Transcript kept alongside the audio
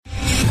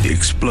the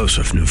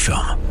explosive new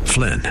film,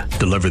 Flynn,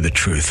 Deliver the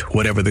Truth,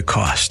 Whatever the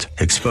Cost,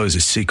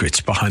 exposes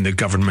secrets behind the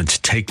government's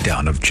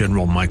takedown of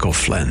General Michael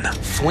Flynn.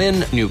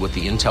 Flynn knew what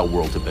the intel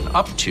world had been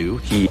up to.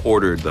 He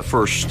ordered the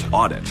first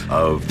audit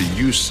of the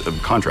use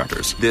of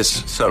contractors.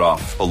 This set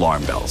off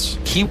alarm bells.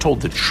 He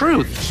told the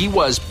truth. He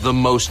was the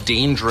most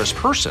dangerous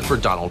person for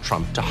Donald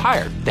Trump to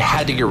hire. They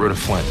had to get rid of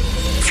Flynn.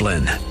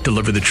 Flynn,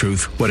 Deliver the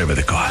Truth, Whatever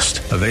the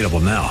Cost. Available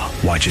now.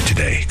 Watch it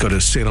today. Go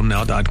to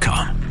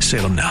salemnow.com.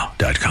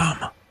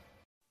 salemnow.com.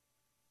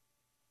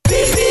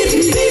 Beep, beep,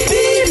 beep,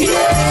 beep,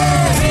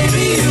 yeah.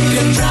 Baby, you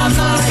can drive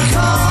my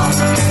car.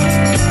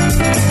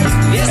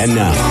 Yes, and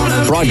now,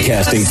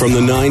 broadcasting from the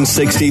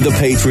 960 The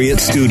Patriot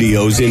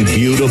Studios in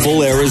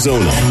beautiful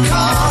Arizona,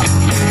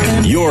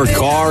 your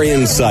Car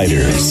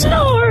Insiders.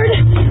 Lord,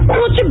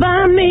 won't you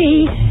buy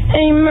me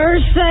a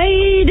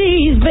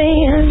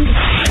Mercedes-Benz?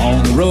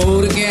 On the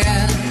road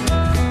again.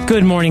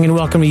 Good morning and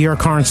welcome to Your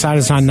Car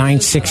Insiders on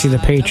 960 The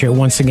Patriot.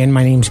 Once again,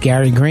 my name's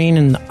Gary Green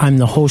and I'm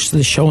the host of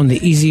the show, and the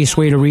easiest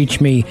way to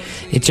reach me,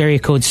 it's area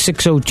code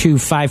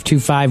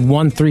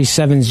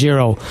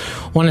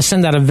 602-525-1370. Want to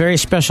send out a very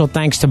special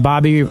thanks to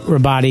Bobby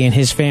Rabati and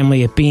his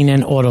family at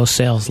B&N Auto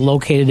Sales,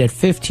 located at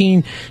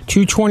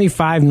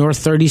 15225 North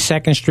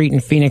 32nd Street in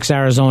Phoenix,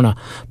 Arizona.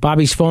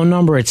 Bobby's phone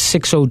number is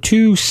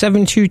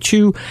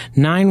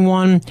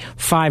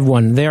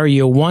 602-722-9151. They're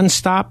your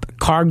one-stop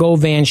cargo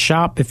van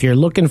shop. If you're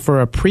looking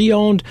for a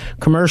pre-owned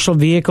commercial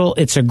vehicle,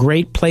 it's a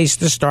great place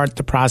to start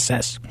the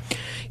process.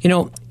 You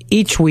know,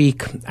 each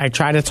week I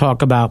try to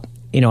talk about,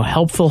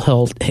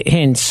 helpful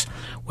hints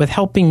with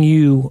helping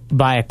you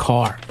buy a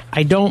car.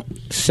 I don't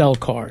sell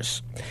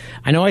cars.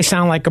 I know I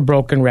sound like a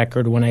broken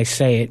record when I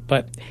say it,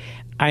 but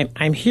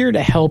I'm here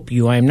to help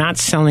you. I'm not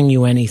selling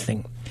you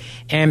anything.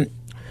 And,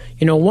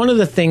 one of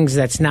the things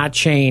that's not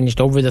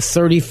changed over the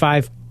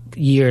 35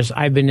 years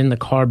I've been in the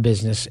car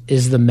business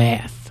is the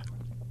math.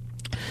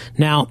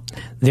 Now,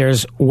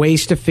 there's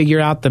ways to figure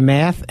out the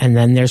math, and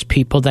then there's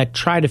people that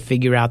try to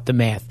figure out the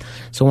math.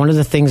 So one of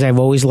the things I've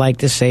always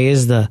liked to say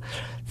is the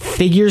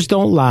figures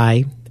don't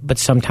lie, but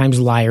sometimes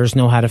liars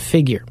know how to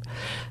figure.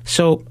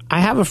 So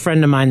I have a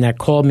friend of mine that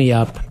called me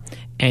up,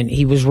 and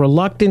he was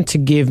reluctant to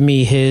give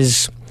me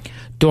his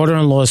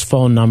daughter-in-law's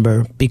phone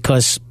number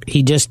because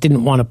he just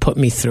didn't want to put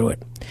me through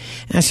it.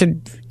 And I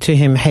said to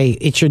him, hey,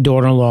 it's your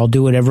daughter-in-law. I'll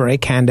do whatever I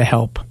can to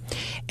help.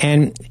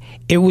 And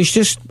it was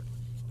just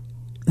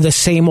the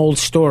same old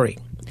story.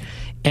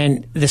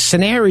 And the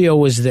scenario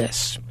was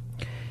this.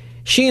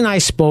 She and I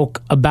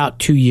spoke about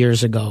 2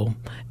 years ago,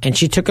 and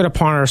she took it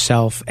upon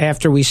herself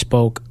after we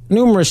spoke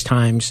numerous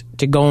times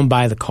to go and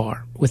buy the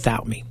car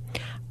without me.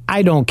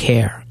 I don't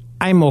care.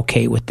 I'm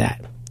okay with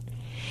that.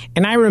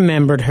 And I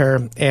remembered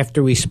her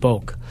after we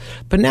spoke.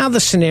 But now the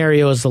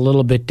scenario is a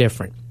little bit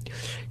different.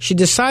 She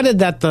decided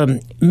that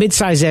the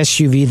midsize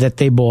SUV that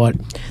they bought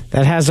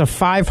that has a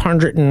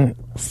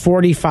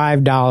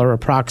 $545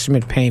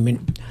 approximate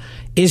payment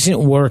isn't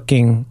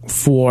working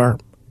for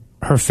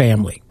her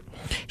family.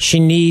 She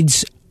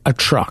needs a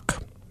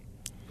truck.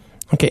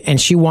 Okay,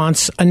 and she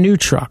wants a new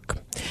truck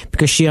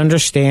because she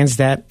understands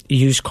that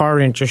used car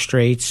interest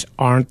rates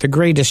aren't the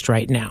greatest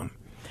right now.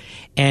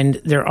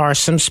 And there are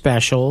some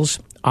specials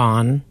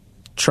on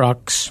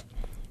trucks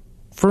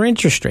for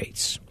interest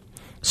rates.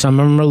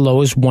 Some of them are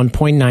low as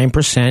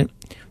 1.9%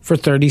 for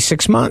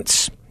 36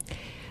 months.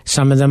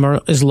 Some of them are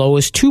as low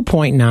as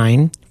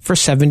 2.9% for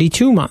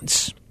 72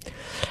 months.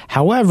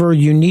 However,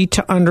 you need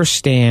to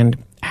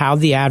understand how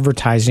the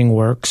advertising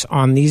works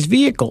on these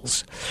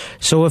vehicles.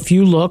 So if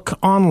you look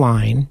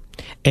online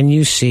and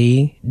you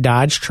see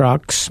Dodge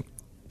trucks,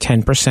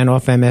 10%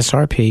 off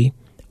MSRP,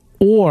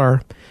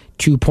 or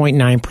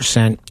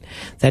 2.9%,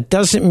 that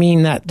doesn't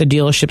mean that the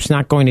dealership's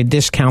not going to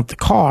discount the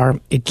car.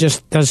 It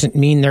just doesn't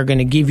mean they're going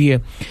to give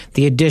you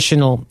the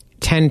additional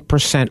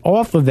 10%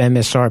 off of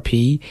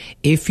MSRP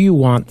if you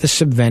want the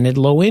subvented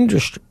low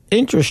interest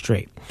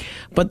rate.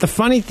 But the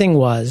funny thing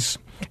was,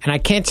 and I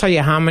can't tell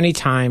you how many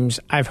times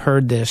I've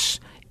heard this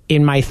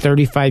in my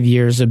 35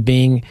 years of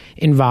being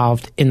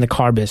involved in the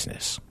car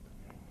business.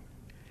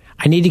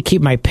 I need to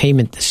keep my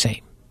payment the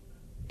same.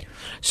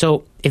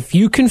 So if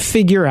you can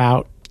figure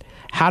out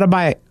how to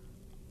buy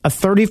a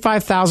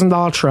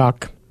 $35,000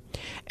 truck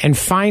and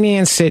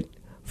finance it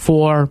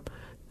for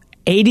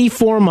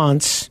 84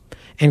 months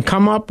and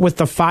come up with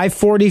a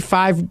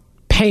 $545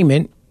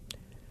 payment,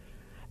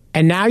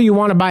 and now you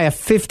want to buy a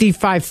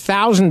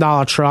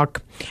 $55,000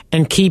 truck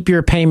and keep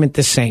your payment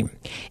the same.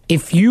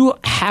 If you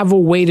have a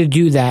way to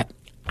do that,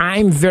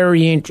 I'm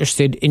very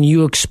interested in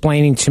you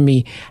explaining to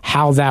me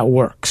how that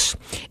works.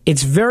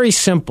 It's very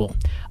simple.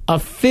 A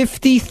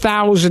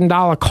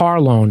 $50,000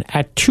 car loan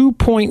at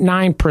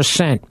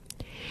 2.9%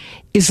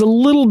 is a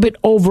little bit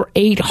over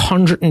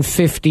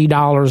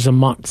 $850 a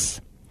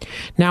month.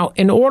 Now,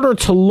 in order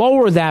to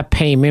lower that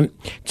payment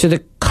to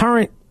the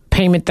current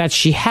payment that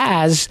she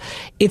has,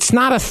 it's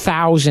not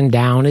 $1,000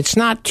 down, it's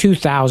not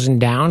 $2,000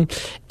 down,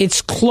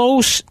 it's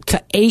close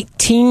to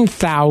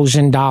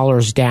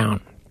 $18,000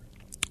 down.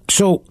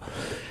 So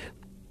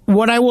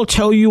what I will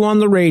tell you on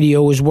the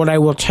radio is what I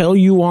will tell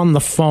you on the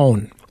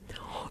phone.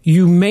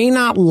 You may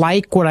not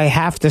like what I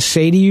have to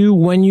say to you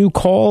when you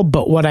call,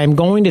 but what I'm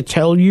going to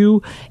tell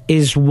you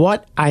is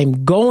what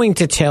I'm going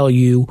to tell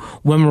you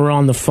when we're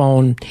on the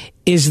phone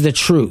is the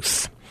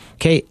truth.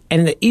 Okay,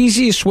 and the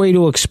easiest way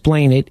to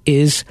explain it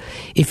is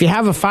if you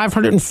have a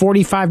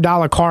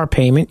 $545 car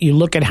payment, you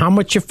look at how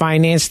much you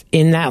financed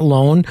in that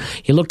loan,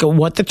 you look at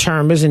what the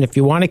term is, and if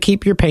you want to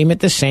keep your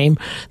payment the same,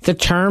 the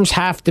terms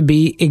have to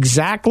be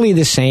exactly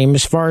the same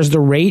as far as the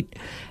rate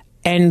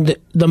and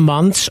the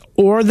months,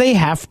 or they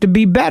have to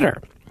be better.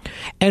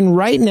 And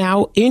right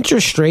now,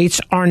 interest rates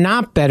are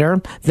not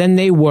better than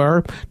they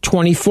were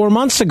 24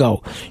 months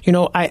ago. You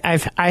know,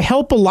 I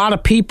help a lot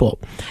of people,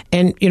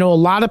 and, you know, a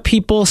lot of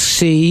people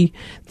see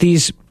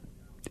these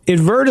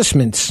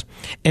advertisements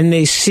and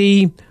they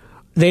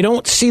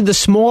don't see the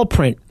small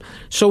print.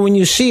 So when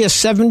you see a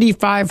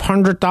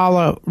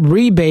 $7,500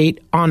 rebate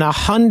on a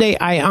Hyundai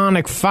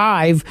Ioniq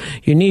 5,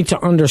 you need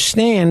to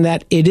understand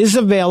that it is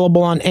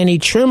available on any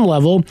trim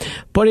level,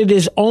 but it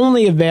is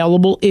only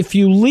available if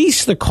you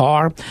lease the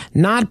car,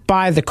 not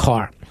buy the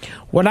car.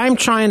 What I'm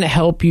trying to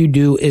help you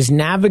do is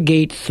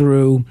navigate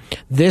through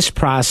this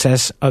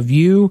process of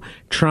you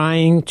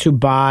trying to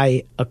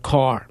buy a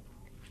car.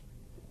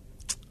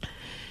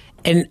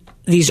 And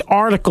these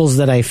articles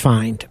that I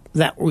find,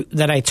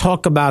 that I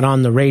talk about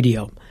on the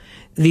radio,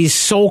 these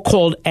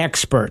so-called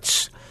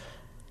experts,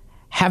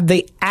 have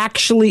they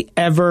actually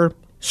ever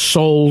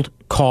sold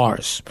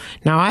cars?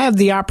 Now, I have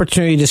the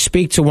opportunity to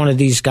speak to one of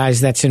these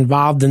guys that's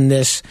involved in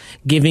this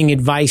giving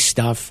advice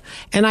stuff,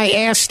 and I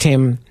asked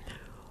him,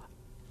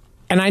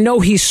 and I know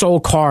he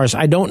sold cars.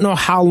 I don't know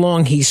how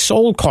long he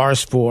sold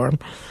cars for,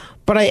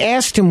 but I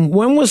asked him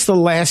when was the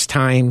last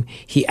time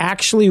he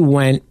actually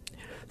went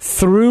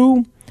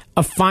through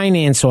a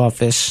finance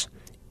office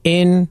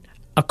in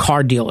a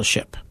car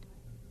dealership.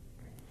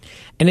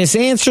 And his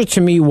answer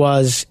to me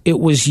was, it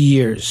was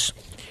years.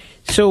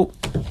 So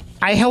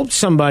I helped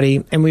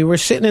somebody, and we were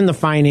sitting in the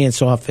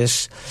finance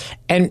office,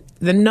 and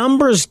the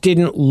numbers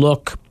didn't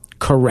look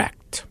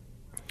correct.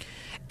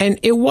 And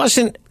it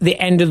wasn't the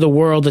end of the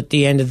world at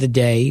the end of the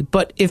day,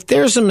 but if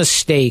there's a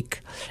mistake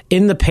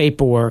in the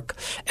paperwork,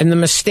 and the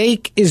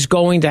mistake is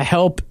going to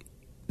help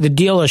the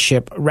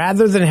dealership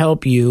rather than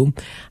help you,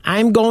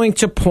 I'm going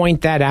to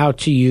point that out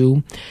to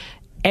you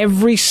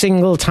every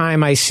single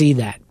time I see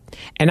that.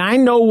 And I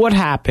know what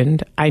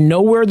happened. I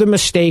know where the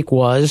mistake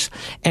was.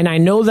 And I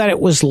know that it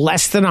was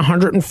less than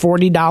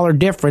 $140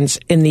 difference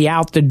in the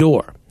out the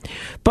door.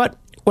 But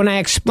when I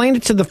explained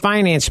it to the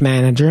finance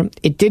manager,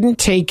 it didn't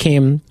take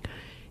him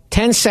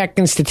 10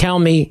 seconds to tell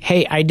me,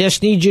 hey, I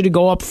just need you to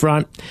go up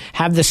front,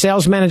 have the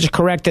sales manager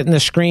correct it in the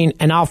screen,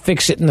 and I'll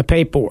fix it in the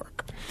paperwork.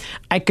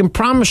 I can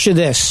promise you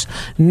this,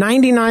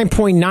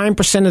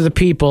 99.9% of the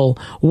people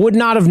would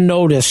not have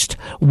noticed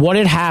what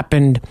had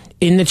happened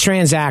in the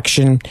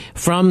transaction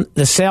from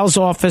the sales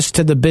office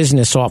to the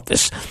business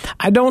office.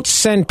 I don't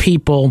send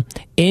people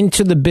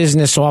into the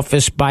business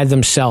office by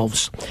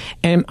themselves.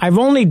 And I've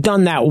only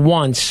done that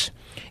once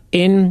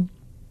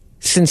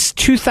since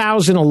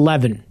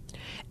 2011.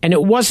 And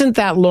it wasn't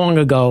that long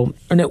ago,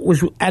 and it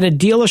was at a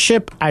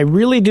dealership I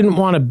really didn't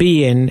want to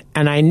be in,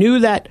 and I knew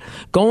that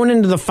going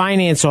into the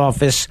finance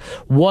office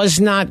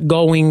was not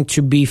going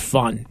to be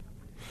fun.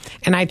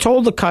 And I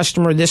told the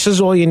customer, this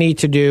is all you need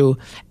to do,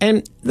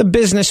 and the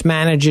business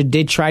manager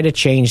did try to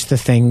change the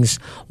things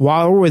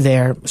while we were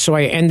there, so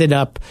I ended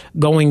up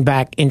going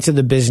back into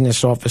the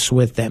business office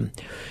with them.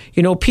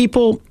 You know,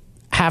 people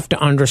have to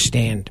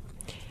understand,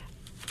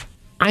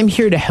 I'm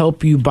here to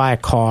help you buy a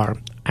car.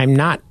 I'm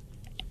not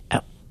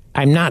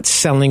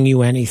selling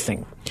you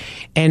anything.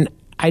 And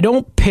I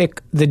don't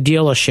pick the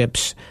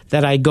dealerships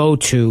that I go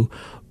to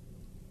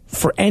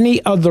for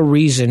any other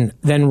reason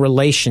than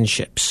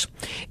relationships.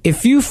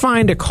 If you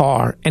find a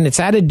car and it's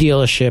at a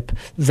dealership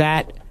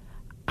that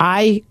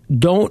I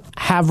don't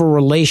have a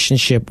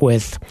relationship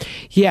with,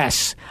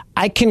 yes,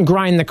 I can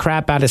grind the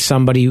crap out of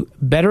somebody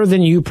better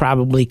than you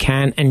probably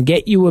can and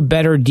get you a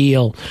better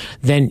deal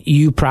than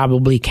you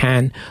probably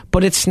can,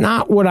 but it's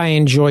not what I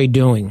enjoy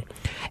doing.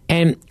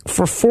 And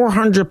for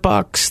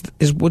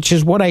 $400, which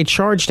is what I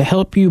charge to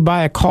help you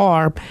buy a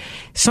car,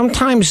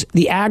 sometimes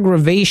the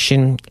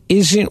aggravation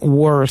isn't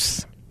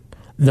worth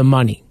the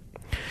money.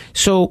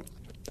 So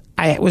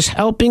I was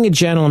helping a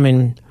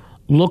gentleman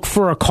look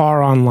for a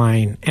car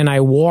online, and I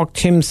walked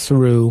him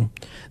through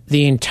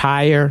the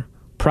entire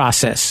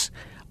process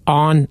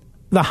on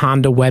the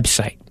Honda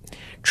website,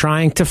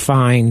 trying to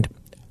find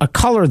a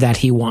color that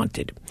he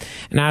wanted.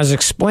 And I was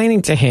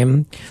explaining to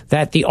him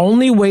that the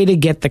only way to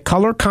get the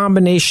color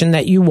combination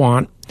that you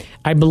want,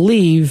 I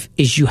believe,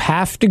 is you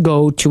have to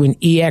go to an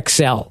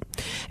EXL.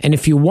 And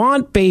if you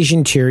want beige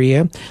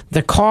interior,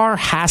 the car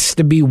has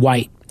to be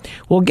white.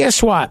 Well,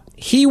 guess what?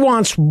 He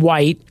wants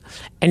white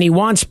and he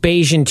wants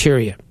beige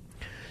interior.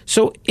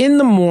 So in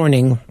the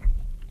morning,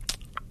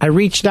 I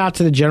reached out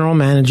to the general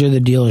manager of the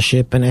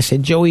dealership and I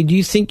said, Joey, do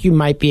you think you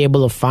might be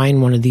able to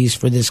find one of these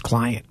for this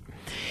client?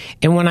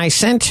 And when I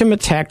sent him a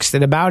text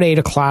at about 8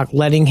 o'clock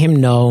letting him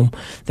know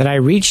that I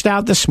reached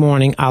out this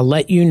morning, I'll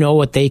let you know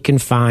what they can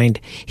find,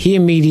 he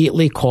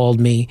immediately called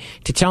me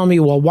to tell me,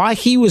 well, while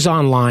he was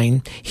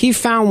online, he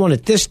found one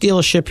at this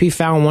dealership, he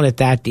found one at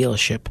that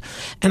dealership.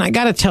 And I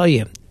got to tell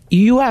you,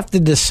 you have to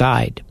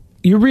decide.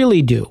 You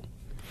really do.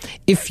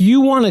 If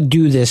you want to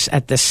do this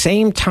at the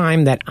same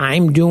time that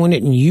I'm doing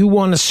it and you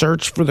want to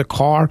search for the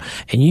car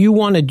and you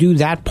want to do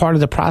that part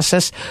of the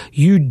process,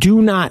 you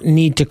do not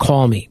need to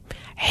call me.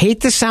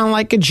 Hate to sound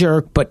like a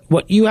jerk, but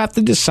what you have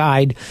to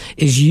decide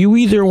is you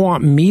either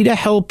want me to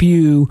help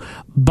you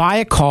buy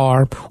a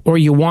car or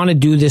you want to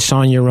do this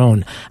on your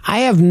own.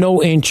 I have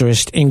no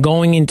interest in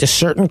going into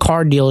certain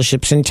car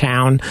dealerships in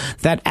town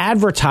that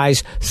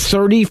advertise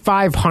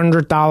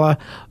 $3,500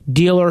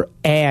 dealer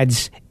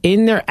ads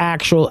in their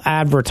actual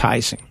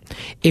advertising.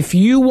 If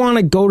you want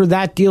to go to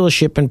that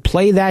dealership and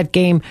play that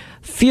game,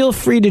 feel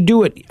free to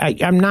do it.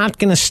 I'm not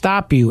going to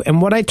stop you.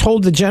 And what I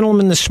told the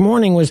gentleman this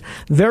morning was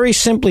very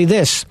simply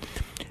this.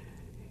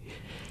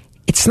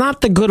 It's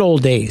not the good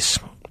old days.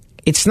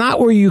 It's not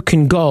where you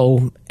can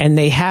go and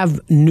they have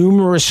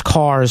numerous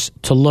cars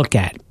to look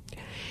at.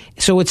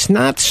 So it's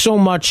not so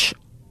much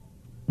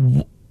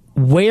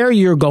where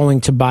you're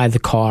going to buy the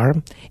car.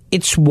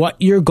 It's what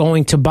you're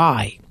going to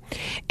buy.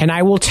 And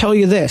I will tell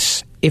you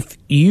this. If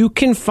you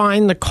can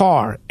find the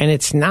car and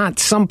it's not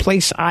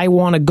someplace I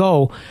want to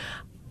go,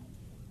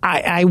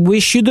 I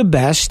wish you the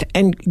best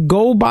and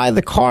go buy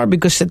the car,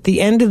 because at the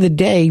end of the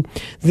day,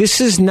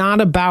 this is not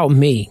about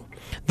me.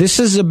 This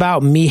is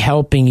about me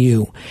helping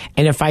you.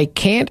 And if I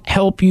can't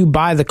help you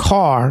buy the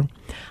car,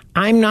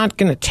 I'm not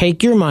going to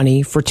take your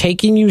money for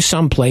taking you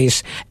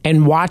someplace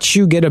and watch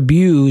you get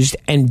abused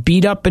and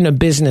beat up in a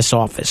business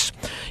office.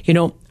 You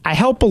know, I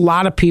help a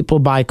lot of people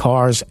buy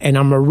cars, and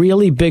I'm a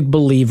really big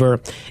believer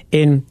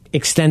in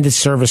extended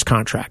service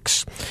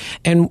contracts.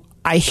 And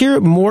I hear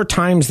it more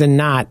times than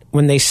not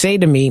when they say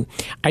to me,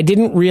 I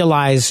didn't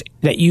realize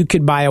that you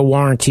could buy a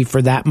warranty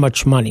for that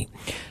much money.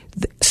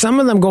 Some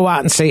of them go out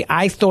and say,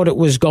 I thought it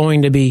was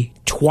going to be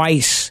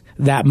twice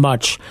that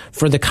much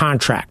for the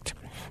contract.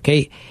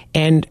 Okay.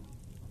 And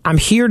I'm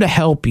here to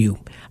help you.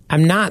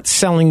 I'm not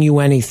selling you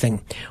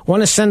anything. I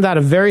want to send out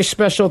a very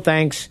special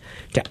thanks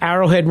to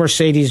Arrowhead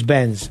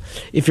Mercedes-Benz.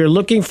 If you're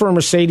looking for a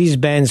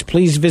Mercedes-Benz,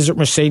 please visit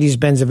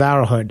Mercedes-Benz of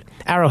Arrowhead.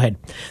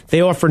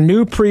 They offer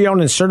new pre-owned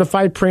and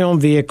certified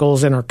pre-owned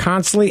vehicles and are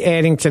constantly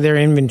adding to their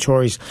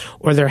inventories,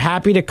 or they're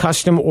happy to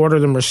custom order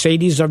the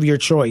Mercedes of your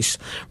choice.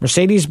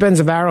 Mercedes-Benz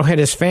of Arrowhead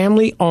is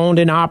family owned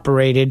and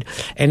operated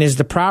and is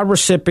the proud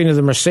recipient of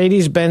the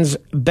Mercedes-Benz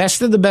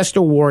Best of the Best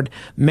award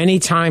many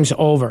times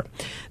over.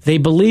 They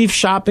believe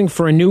shopping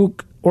for a new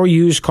or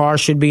used car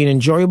should be an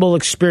enjoyable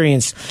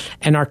experience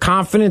and are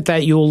confident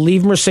that you will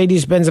leave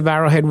Mercedes-Benz of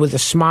Arrowhead with a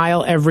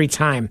smile every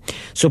time.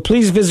 So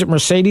please visit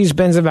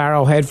Mercedes-Benz of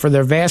Arrowhead for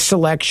their vast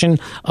selection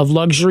of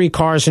luxury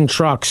cars and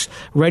trucks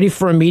ready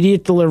for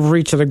immediate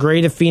delivery to the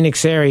greater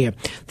Phoenix area.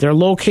 They're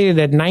located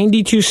at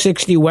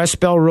 9260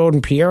 West Bell Road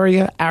in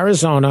Peoria,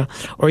 Arizona,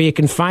 or you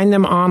can find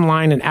them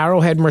online at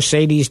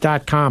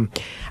arrowheadmercedes.com.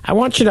 I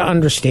want you to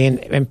understand,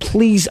 and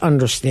please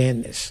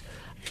understand this.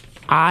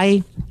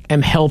 I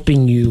am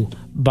helping you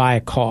buy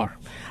a car.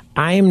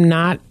 I am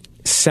not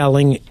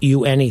selling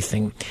you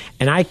anything.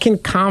 And I can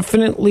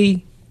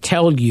confidently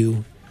tell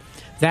you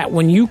that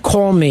when you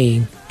call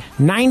me,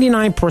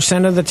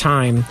 99% of the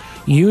time,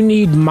 you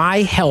need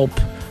my help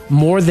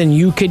more than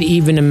you could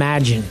even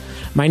imagine.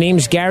 My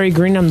name's Gary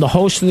Green. I'm the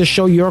host of the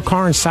show, Your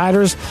Car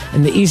Insiders,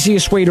 and the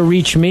easiest way to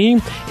reach me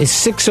is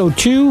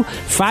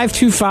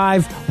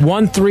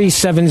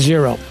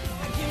 602-525-1370.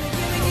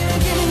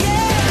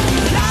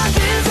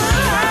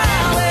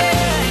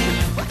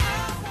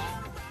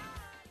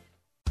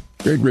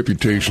 Great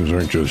reputations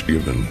aren't just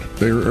given.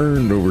 They are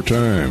earned over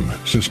time.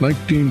 Since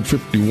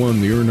 1951,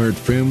 the Earnhardt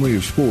family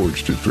has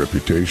forged its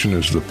reputation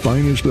as the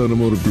finest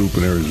automotive group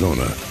in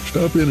Arizona.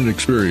 Stop in and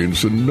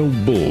experience the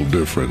no-bull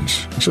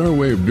difference. It's our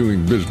way of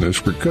doing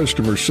business where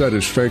customer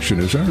satisfaction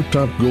is our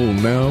top goal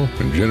now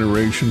and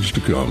generations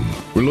to come.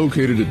 We're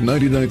located at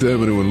 99th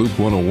Avenue and Loop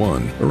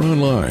 101 or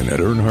online at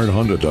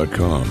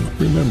EarnhardtHonda.com.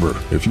 Remember,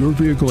 if your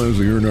vehicle has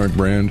the Earnhardt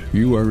brand,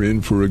 you are in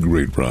for a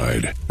great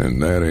ride.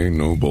 And that ain't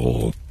no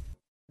bull.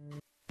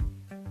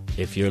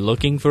 If you're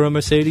looking for a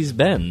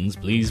Mercedes-Benz,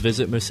 please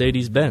visit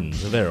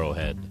Mercedes-Benz of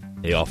Arrowhead.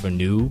 They offer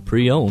new,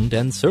 pre-owned,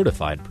 and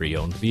certified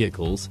pre-owned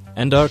vehicles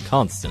and are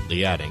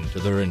constantly adding to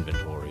their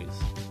inventories.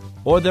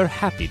 Or they're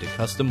happy to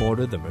custom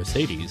order the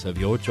Mercedes of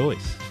your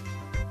choice.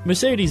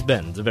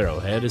 Mercedes-Benz of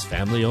Arrowhead is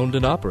family-owned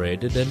and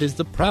operated and is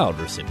the proud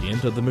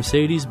recipient of the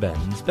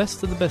Mercedes-Benz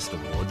Best of the Best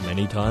award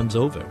many times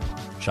over.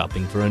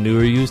 Shopping for a new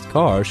or used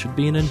car should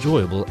be an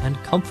enjoyable and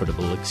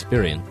comfortable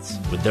experience.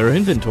 With their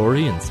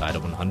inventory inside a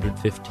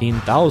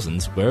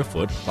 115,000 square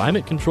foot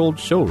climate-controlled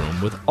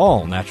showroom with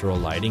all natural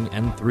lighting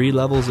and 3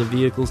 levels of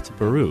vehicles to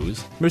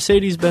peruse,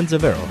 Mercedes-Benz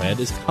of Arrowhead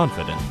is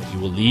confident that you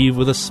will leave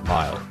with a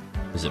smile.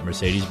 Visit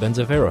Mercedes-Benz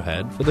of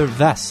Arrowhead for their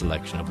vast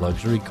selection of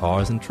luxury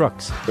cars and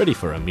trucks ready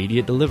for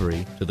immediate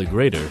delivery to the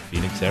greater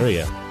Phoenix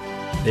area.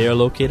 They are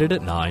located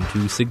at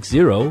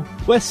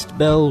 9260 West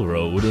Bell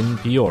Road in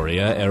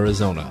Peoria,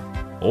 Arizona.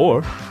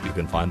 Or you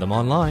can find them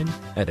online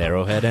at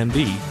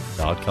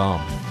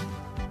arrowheadmb.com.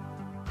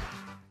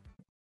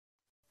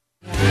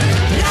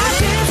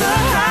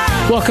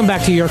 Welcome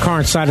back to Your Car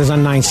Insiders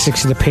on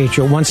 960 The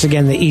Patriot. Once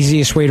again, the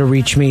easiest way to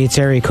reach me, it's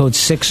area code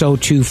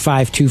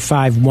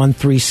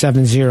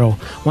 602-525-1370. I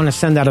want to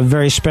send out a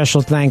very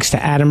special thanks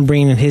to Adam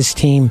Breen and his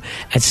team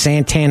at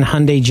Santan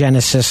Hyundai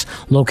Genesis,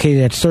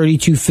 located at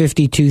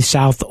 3252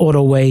 South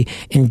Autoway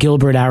in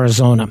Gilbert,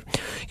 Arizona.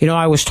 You know,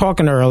 I was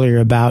talking earlier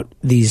about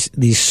these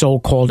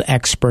so-called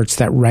experts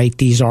that write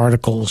these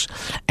articles.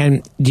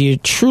 And do you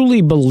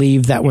truly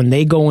believe that when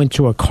they go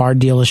into a car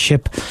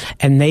dealership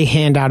and they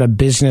hand out a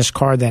business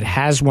card that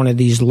has one of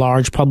these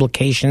large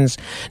publications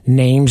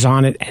names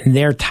on it and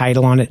their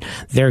title on it,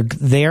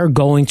 they're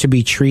going to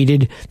be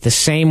treated the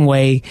same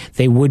way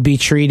they would be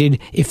treated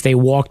if they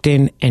walked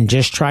in and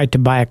just tried to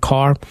buy a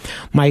car?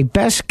 My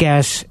best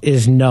guess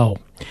is no.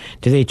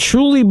 Do they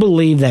truly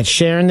believe that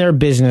sharing their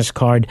business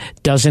card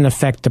doesn't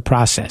affect the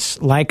process?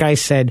 Like I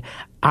said,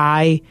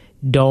 I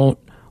don't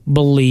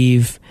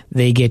believe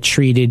they get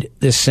treated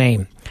the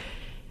same.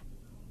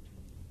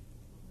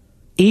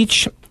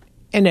 Each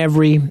and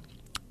every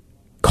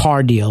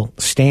car deal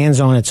stands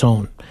on its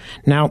own.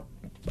 Now,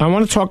 I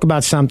want to talk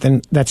about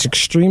something that's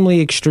extremely,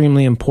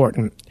 extremely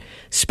important,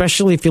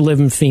 especially if you live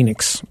in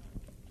Phoenix.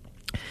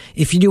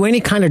 If you do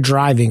any kind of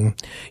driving,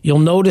 you'll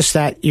notice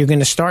that you're going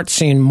to start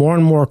seeing more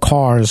and more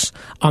cars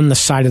on the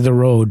side of the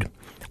road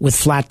with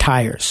flat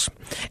tires.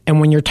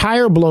 And when your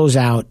tire blows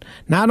out,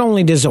 not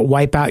only does it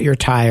wipe out your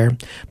tire,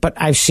 but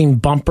I've seen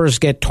bumpers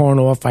get torn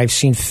off. I've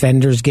seen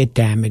fenders get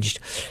damaged.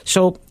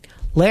 So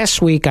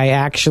last week, I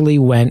actually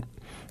went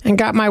and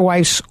got my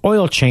wife's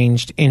oil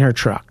changed in her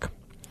truck.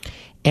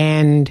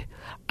 And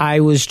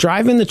I was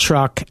driving the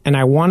truck and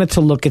I wanted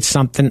to look at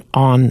something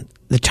on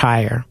the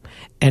tire.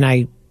 And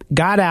I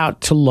got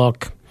out to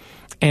look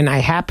and I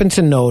happened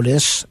to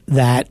notice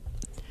that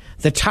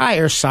the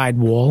tire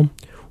sidewall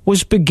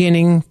was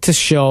beginning to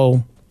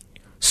show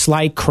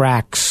slight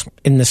cracks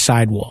in the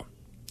sidewall.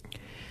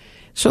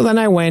 So then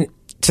I went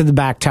to the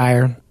back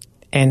tire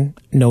and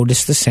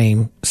noticed the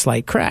same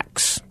slight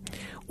cracks.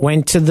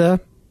 Went to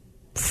the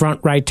front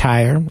right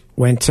tire,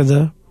 went to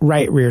the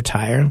right rear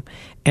tire,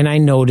 and I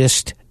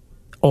noticed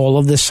all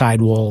of the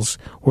sidewalls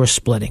were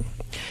splitting.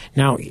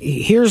 Now,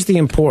 here's the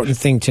important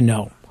thing to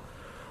know.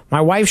 My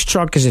wife's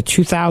truck is a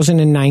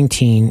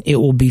 2019. It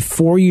will be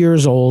 4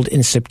 years old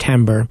in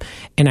September,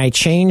 and I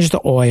change the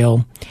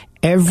oil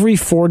every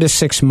 4 to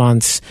 6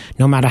 months,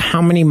 no matter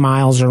how many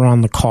miles are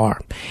on the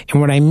car.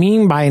 And what I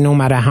mean by no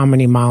matter how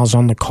many miles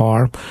on the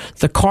car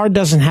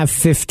doesn't have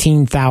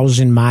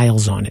 15,000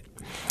 miles on it.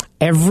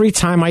 Every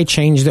time I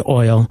change the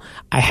oil,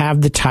 I have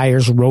the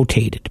tires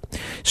rotated.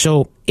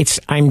 So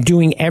I'm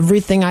doing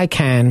everything I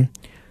can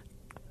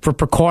for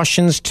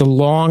precautions to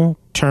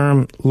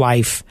long-term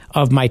life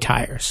of my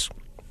tires.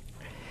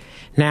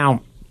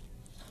 Now,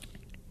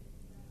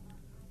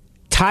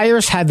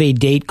 tires have a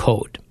date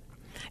code,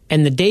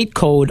 and the date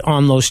code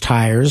on those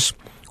tires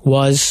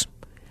was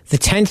the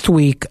 10th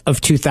week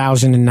of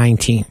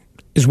 2019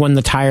 is when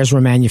the tires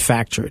were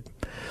manufactured.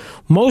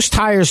 Most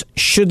tires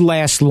should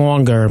last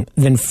longer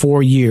than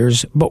 4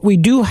 years, but we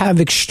do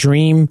have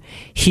extreme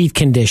heat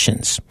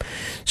conditions.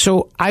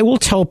 So I will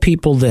tell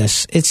people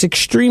this. It's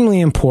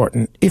extremely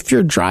important. If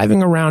you're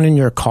driving around in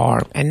your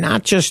car, and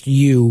not just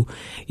you,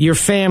 your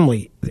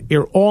family,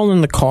 you're all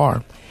in the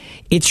car,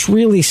 it's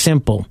really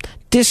simple.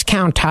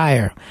 Discount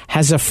Tire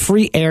has a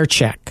free air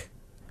check.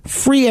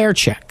 Free air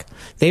check.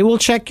 They will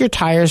check your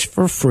tires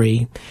for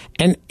free.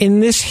 And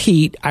in this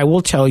heat, I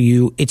will tell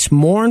you, it's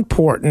more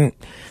important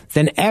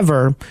than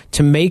ever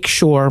to make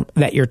sure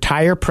that your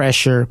tire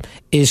pressure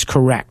is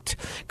correct.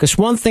 Because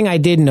one thing I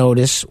did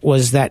notice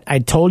was that I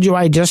told you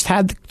I just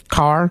had the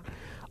car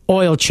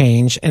oil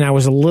change, and I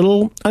was a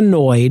little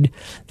annoyed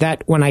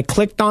that when I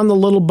clicked on the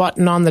little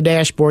button on the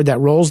dashboard that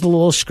rolls the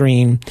little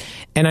screen,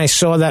 and I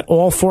saw that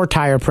all 4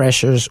 tire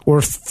pressures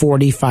were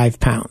 45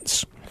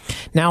 pounds.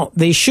 Now,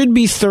 they should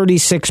be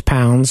 36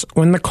 pounds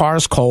when the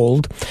car's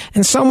cold,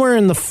 and somewhere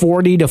in the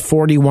 40 to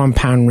 41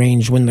 pound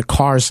range when the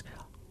car's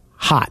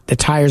hot. The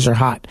tires are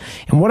hot.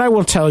 And what I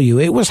will tell you,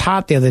 it was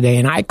hot the other day,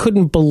 and I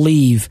couldn't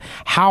believe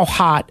how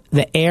hot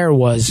the air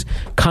was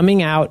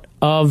coming out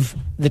of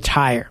the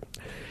tire.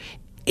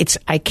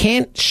 I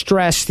can't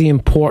stress the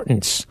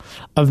importance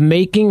of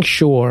making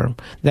sure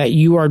that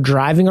you are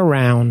driving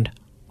around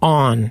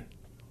on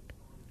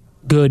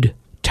good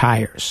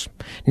tires.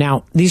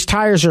 Now, these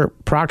tires are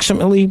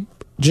approximately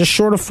just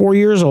short of 4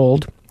 years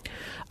old.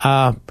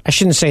 I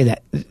shouldn't say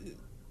that.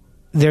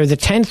 They're the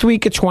 10th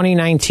week of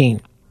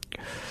 2019.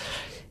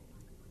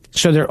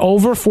 So they're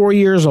over 4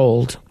 years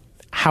old.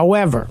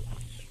 However,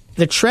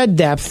 the tread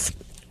depth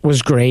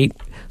was great.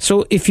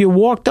 So if you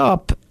walked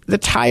up, the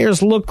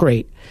tires look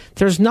great.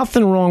 there's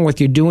nothing wrong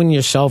with you doing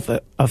yourself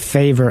a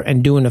favor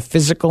and doing a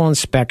physical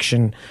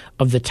inspection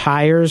of the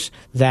tires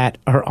that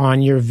are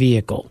on your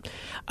vehicle.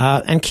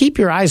 And keep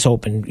your eyes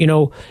open. You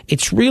know,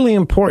 it's really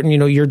important. You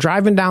know, you're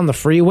driving down the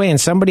freeway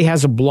and somebody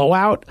has a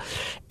blowout.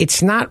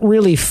 It's not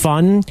really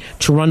fun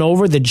to run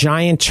over the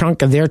giant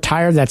chunk of their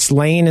tire that's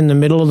laying in the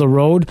middle of the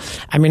road.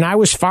 I mean, I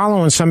was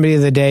following somebody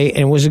the other day,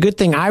 and it was a good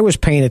thing I was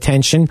paying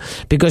attention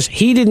because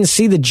he didn't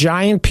see the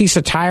giant piece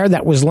of tire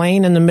that was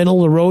laying in the middle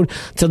of the road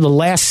till the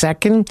last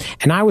second.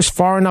 And I was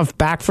far enough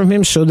back from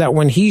him so that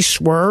when he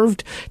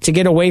swerved to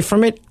get away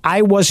from it,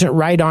 I wasn't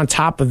right on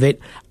top of it.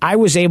 I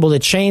was able to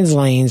change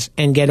lanes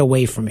and get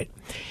away from it.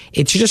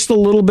 It's just a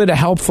little bit of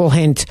helpful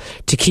hint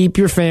to keep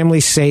your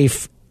family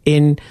safe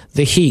in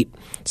the heat.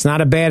 It's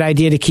not a bad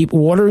idea to keep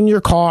water in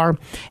your car.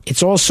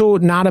 It's also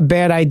not a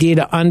bad idea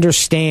to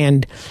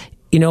understand,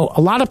 you know,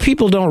 a lot of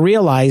people don't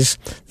realize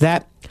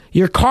that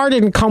your car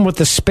didn't come with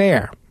a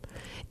spare.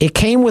 It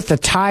came with a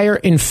tire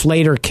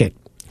inflator kit.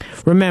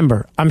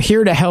 Remember, I'm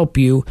here to help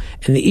you,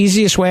 and the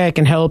easiest way I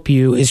can help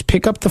you is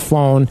pick up the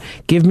phone,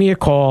 give me a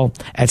call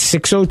at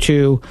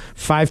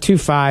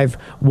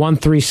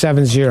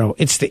 602-525-1370.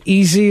 It's the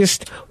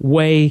easiest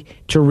way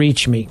to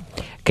reach me.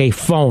 Okay,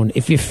 phone.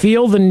 If you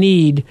feel the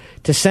need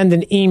to send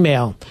an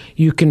email,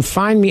 you can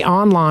find me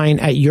online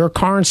at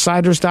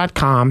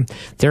yourcarinsiders.com.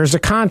 There's a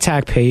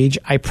contact page.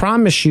 I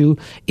promise you,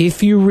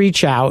 if you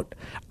reach out,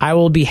 I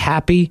will be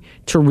happy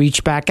to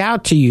reach back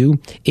out to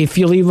you if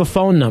you leave a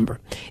phone number.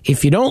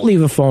 If you don't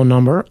leave a phone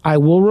number, I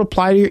will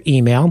reply to your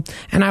email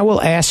and I will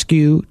ask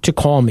you to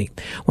call me.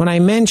 When I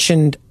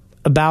mentioned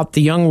about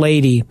the young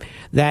lady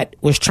that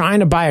was trying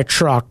to buy a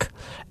truck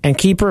and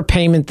keep her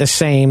payment the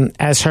same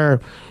as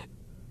her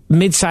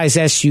midsize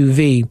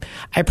SUV,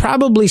 I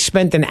probably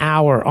spent an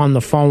hour on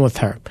the phone with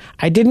her.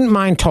 I didn't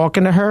mind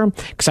talking to her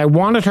because I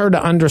wanted her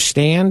to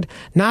understand,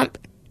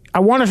 I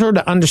wanted her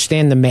to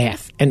understand the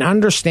math and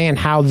understand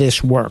how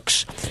this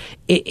works.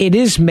 It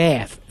is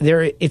math.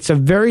 It's a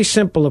very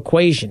simple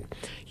equation.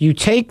 You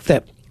take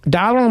the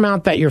dollar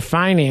amount that you're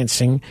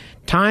financing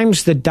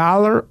times the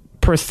dollar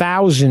per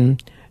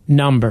thousand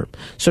number.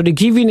 So to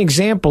give you an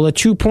example, a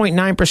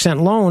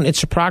 2.9% loan,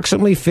 it's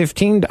approximately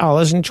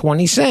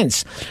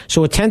 $15.20.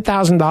 So a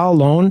 $10,000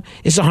 loan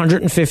is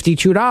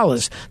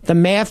 $152. The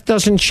math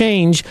doesn't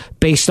change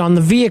based on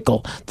the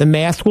vehicle. The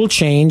math will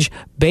change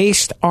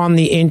based on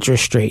the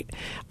interest rate.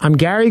 I'm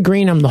Gary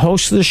Green. I'm the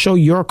host of the show,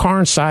 Your Car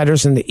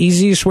Insiders, and the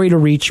easiest way to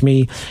reach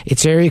me,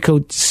 it's area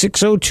code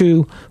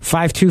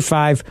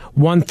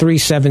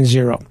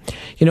 602-525-1370.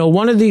 You know,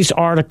 one of these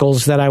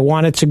articles that I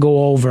wanted to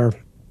go over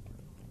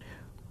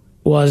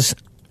was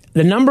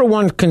the number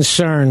one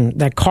concern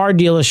that car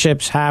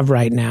dealerships have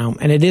right now,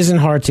 and it isn't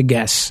hard to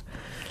guess.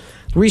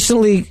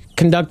 Recently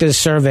conducted a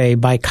survey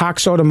by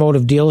Cox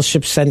Automotive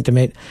Dealership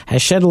Sentiment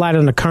has shed light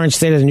on the current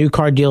state of the new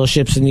car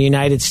dealerships in the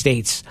United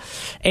States,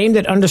 aimed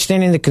at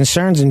understanding the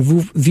concerns and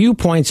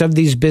viewpoints of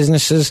these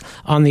businesses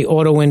on the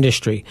auto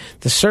industry.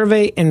 The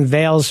survey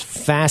unveils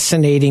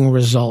fascinating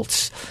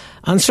results.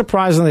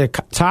 Unsurprisingly,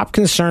 the top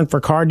concern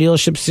for car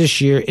dealerships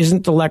this year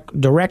isn't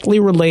directly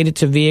related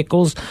to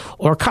vehicles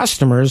or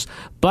customers,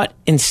 but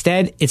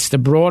instead it's the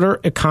broader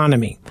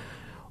economy.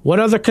 What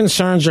other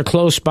concerns are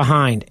close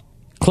behind?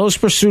 Close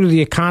pursuit of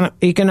the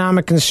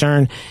economic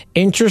concern,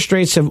 interest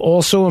rates have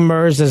also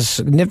emerged as a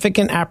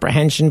significant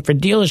apprehension for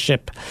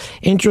dealership.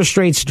 Interest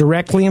rates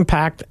directly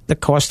impact the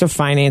cost of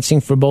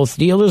financing for both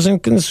dealers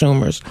and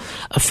consumers,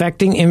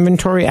 affecting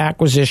inventory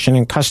acquisition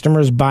and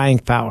customers' buying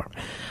power.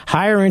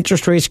 Higher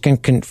interest rates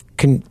can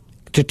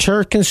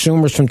deter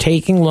consumers from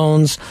taking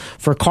loans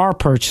for car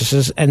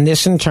purchases, and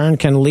this in turn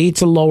can lead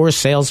to lower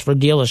sales for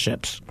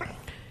dealerships.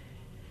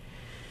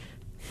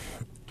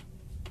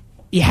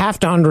 You have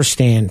to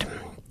understand,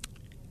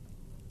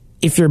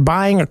 if you're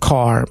buying a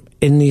car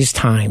in these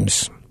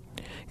times,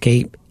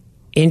 okay,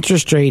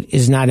 interest rate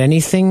is not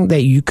anything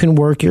that you can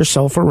work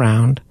yourself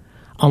around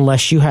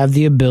unless you have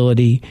the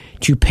ability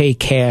to pay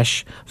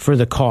cash for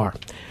the car.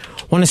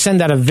 I want to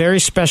send out a very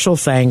special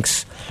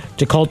thanks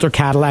to Coulter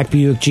Cadillac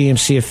Buick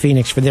GMC of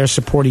Phoenix for their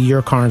support of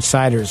Your Car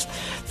Insiders.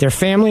 They're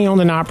family owned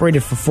and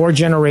operated for 4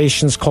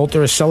 generations.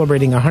 Coulter is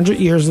celebrating 100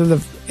 years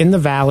in the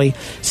Valley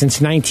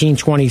since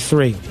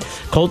 1923.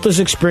 Coulter's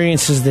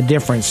experience is the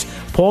difference.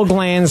 Paul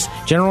Glanz,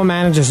 general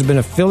manager, has been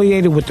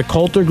affiliated with the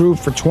Coulter Group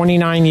for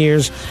 29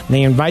 years. And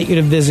they invite you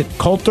to visit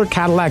Coulter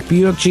Cadillac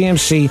Buick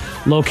GMC,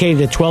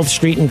 located at 12th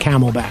Street in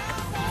Camelback.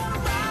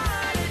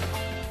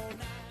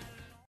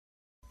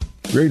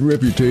 Great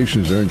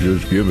reputations aren't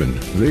just given,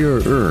 they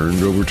are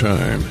earned over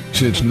time.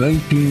 Since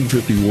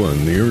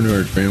 1951, the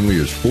Earnhardt family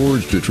has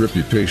forged its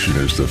reputation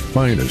as the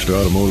finest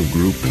automotive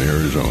group in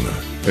Arizona.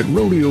 At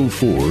Rodeo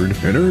Ford,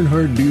 an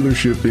Earnhardt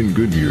dealership in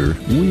Goodyear,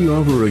 we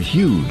offer a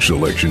huge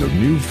selection of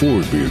new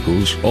Ford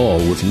vehicles, all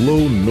with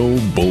low,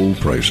 no-bull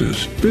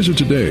prices. Visit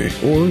today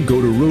or go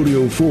to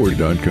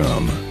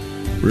rodeoford.com.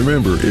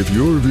 Remember, if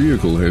your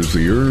vehicle has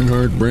the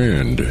Earnhardt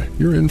brand,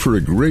 you're in for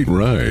a great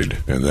ride,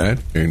 and that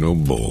ain't no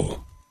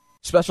bull.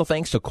 Special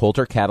thanks to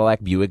Coulter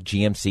Cadillac Buick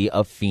GMC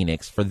of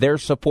Phoenix for their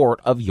support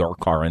of Your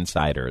Car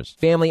Insiders.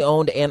 Family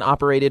owned and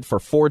operated for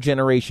 4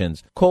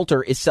 generations,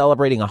 Coulter is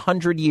celebrating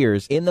 100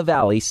 years in the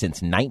Valley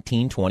since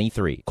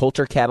 1923.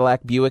 Coulter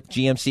Cadillac Buick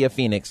GMC of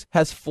Phoenix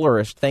has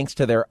flourished thanks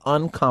to their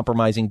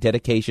uncompromising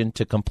dedication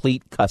to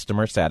complete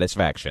customer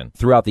satisfaction.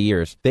 Throughout the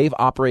years, they've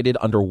operated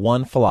under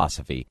one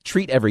philosophy: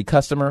 treat every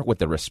customer with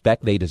the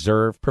respect they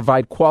deserve,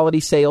 provide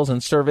quality sales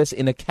and service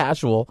in a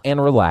casual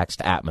and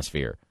relaxed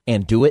atmosphere,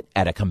 and do it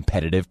at a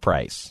competitive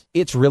price.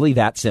 It's really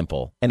that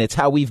simple, and it's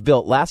how we've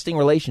built lasting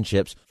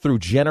relationships through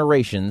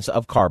generations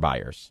of car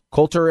buyers.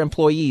 Coulter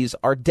employees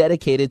are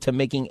dedicated to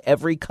making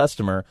every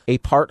customer a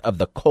part of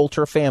the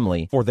Coulter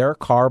family for their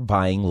car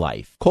buying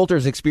life.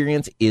 Coulter's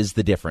experience is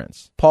the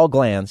difference. Paul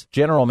Glanz,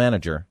 general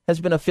manager, has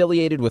been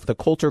affiliated with the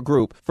Coulter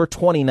Group for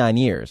 29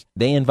 years.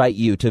 They invite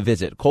you to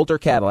visit Coulter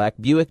Cadillac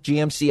Buick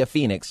GMC of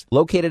Phoenix,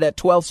 located at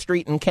 12th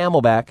Street in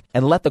Camelback,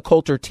 and let the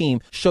Coulter team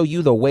show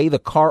you the way the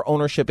car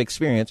ownership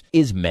experience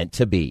is meant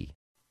to be.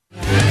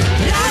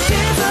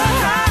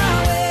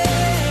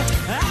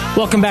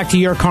 Welcome back to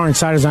Your Car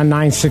Insiders on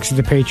 960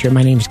 The Patriot.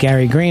 My name is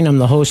Gary Green. I'm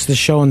the host of the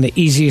show, and the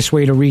easiest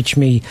way to reach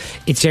me,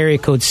 it's area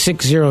code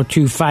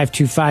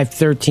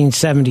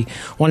 602-525-1370. I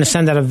want to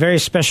send out a very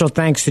special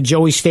thanks to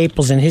Joey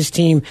Staples and his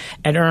team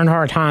at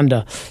Earnhardt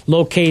Honda,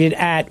 located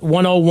at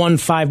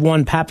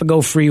 10151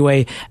 Papago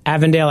Freeway,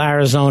 Avondale,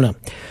 Arizona.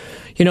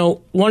 You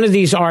know, one of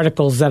these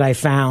articles that I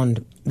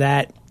found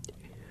that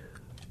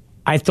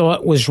I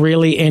thought was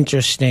really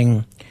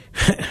interesting,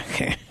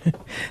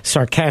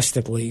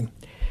 sarcastically,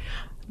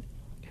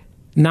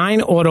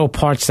 9 auto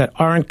parts that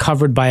aren't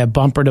covered by a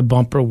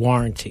bumper-to-bumper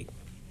warranty.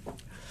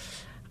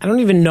 I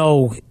don't even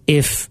know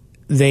if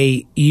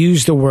they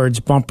use the words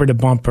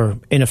bumper-to-bumper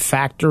in a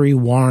factory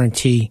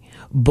warranty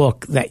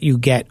book that you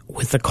get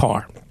with the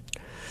car.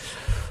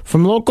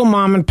 From local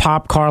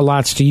mom-and-pop car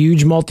lots to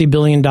huge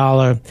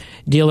multi-billion-dollar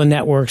dealer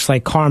networks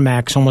like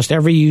CarMax, almost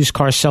every used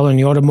car seller in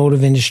the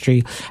automotive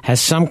industry has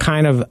some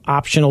kind of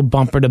optional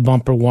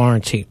bumper-to-bumper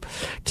warranty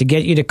to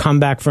get you to come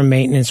back for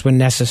maintenance when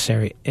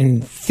necessary.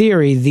 In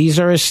theory, these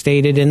are, as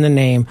stated in the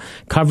name,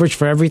 coverage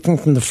for everything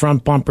from the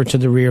front bumper to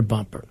the rear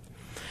bumper.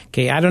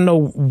 Okay, I don't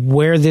know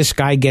where this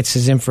guy gets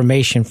his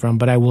information from,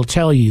 but I will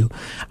tell you,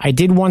 I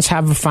did once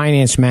have a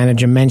finance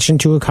manager mention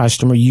to a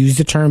customer, use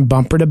the term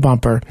bumper to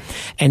bumper,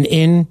 and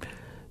in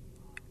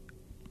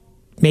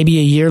maybe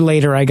a year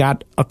later, I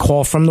got a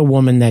call from the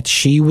woman that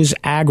she was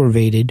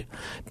aggravated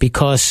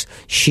because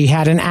she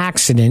had an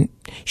accident.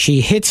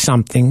 She hit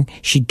something.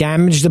 She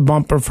damaged the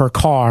bumper of her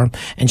car,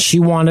 and she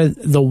wanted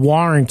the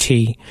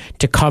warranty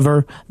to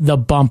cover the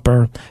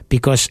bumper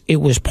because it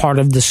was part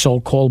of the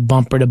so-called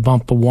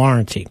bumper-to-bumper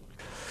warranty.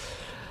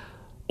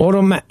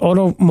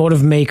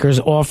 Automotive makers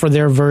offer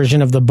their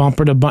version of the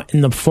bumper-to-bumper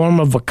in the form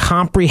of a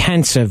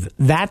comprehensive,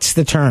 that's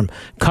the term,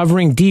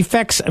 covering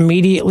defects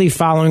immediately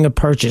following a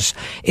purchase.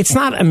 It's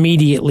not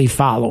immediately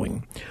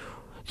following.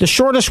 The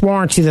shortest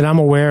warranty that I'm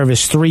aware of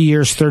is 3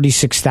 years,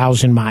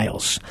 36,000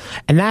 miles.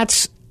 And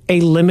that's a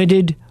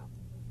limited,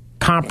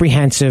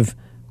 comprehensive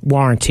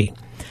warranty.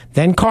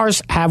 Then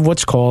cars have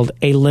what's called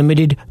a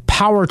limited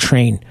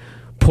powertrain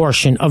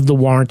portion of the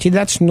warranty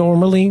that's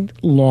normally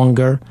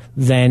longer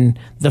than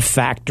the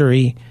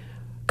factory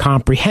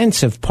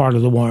comprehensive part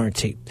of the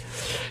warranty.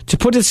 To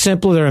put it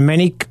simply, there are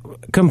many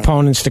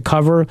components to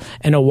cover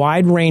and a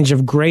wide range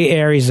of gray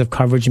areas of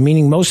coverage,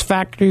 meaning most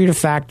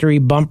factory-to-factory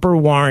bumper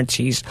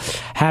warranties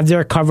have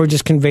their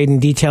coverages conveyed in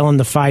detail in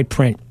the fine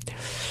print.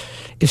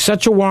 If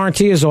such a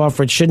warranty is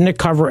offered, shouldn't it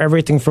cover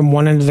everything from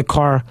one end of the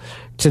car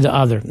to the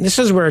other? This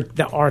is where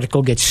the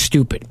article gets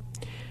stupid.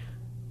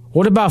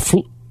 What about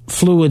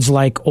fluids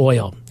like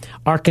oil?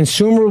 Are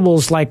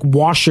consumables like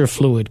washer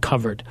fluid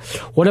covered?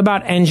 What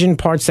about engine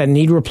parts that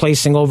need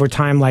replacing over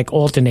time like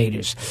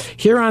alternators?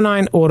 Here are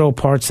 9 auto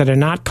parts that are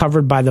not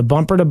covered by the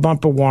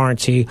bumper-to-bumper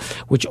warranty,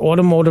 which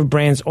automotive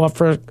brands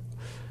offer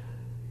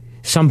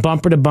some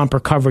bumper-to-bumper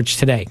coverage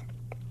today.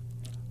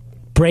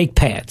 Brake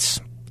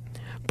pads.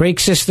 Brake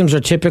systems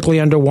are typically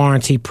under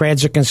warranty.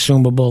 Pads are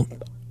consumable,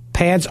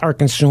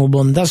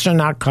 and thus are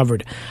not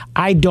covered.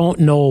 I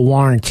don't know a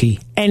warranty,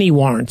 any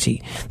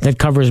warranty, that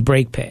covers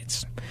brake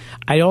pads.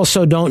 I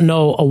also don't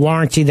know a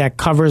warranty that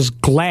covers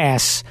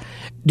glass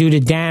due to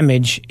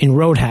damage in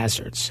road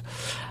hazards.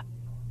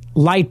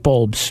 Light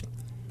bulbs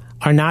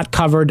are not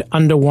covered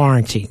under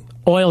warranty.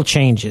 Oil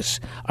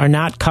changes are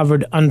not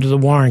covered under the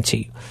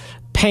warranty.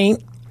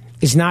 Paint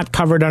is not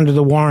covered under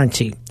the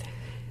warranty.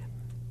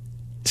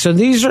 So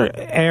these are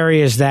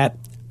areas that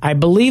I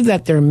believe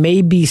that there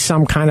may be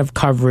some kind of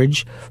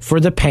coverage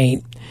for the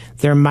paint.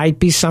 There might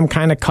be some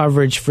kind of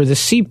coverage for the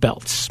seat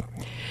belts.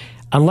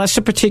 Unless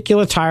the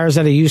particular tires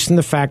that are used in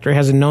the factory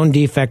has a known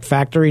defect,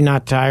 factory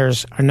not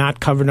tires are not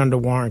covered under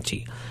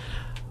warranty.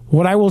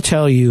 What I will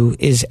tell you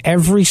is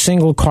every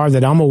single car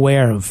that I'm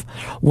aware of,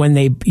 when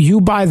you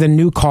buy the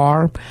new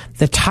car,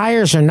 the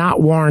tires are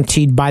not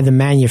warranted by the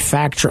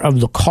manufacturer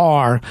of the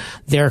car.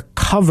 They're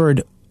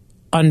covered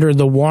under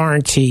the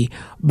warranty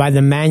by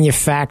the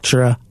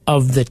manufacturer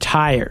of the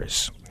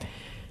tires.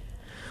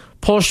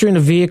 Upholstery in a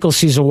vehicle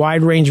sees a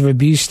wide range of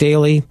abuse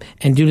daily,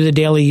 and due to the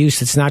daily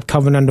use, it's not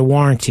covered under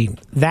warranty.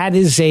 That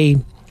is a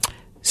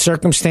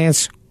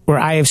circumstance where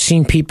I have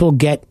seen people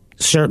get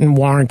certain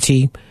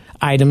warranty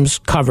items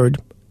covered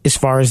as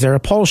far as their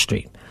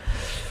upholstery.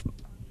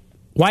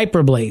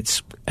 Wiper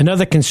blades,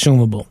 another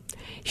consumable.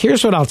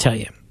 Here's what I'll tell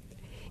you.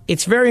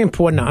 It's very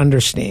important to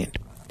understand.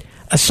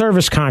 A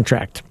service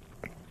contract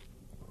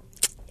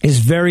is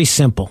very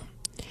simple.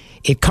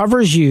 It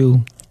covers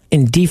you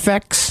in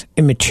defects,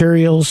 in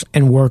materials,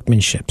 and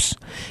workmanships.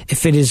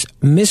 If it is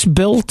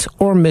misbuilt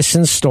or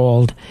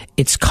misinstalled,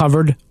 it's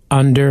covered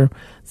under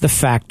the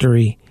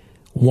factory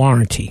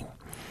warranty.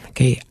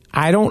 Okay,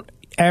 I don't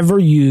ever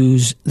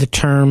use the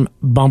term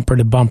bumper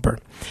to bumper.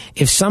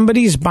 If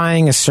somebody's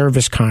buying a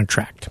service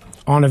contract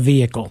on a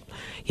vehicle,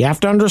 you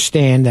have to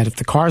understand that if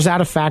the car's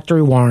out of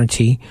factory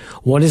warranty,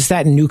 what is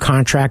that new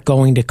contract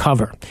going to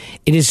cover?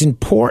 It is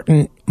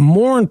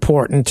more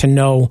important to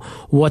know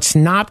what's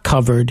not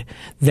covered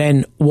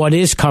than what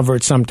is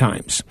covered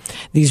sometimes.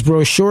 These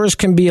brochures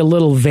can be a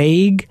little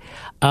vague.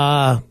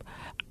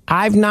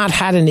 I've not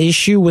had an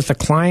issue with a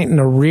client in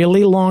a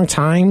really long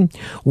time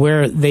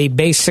where they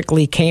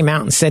basically came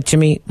out and said to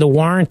me, the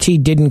warranty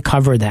didn't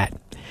cover that.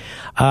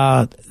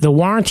 The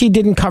warranty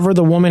didn't cover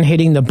the woman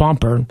hitting the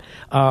bumper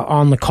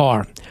on the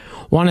car.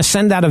 Want to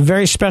send out a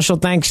very special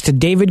thanks to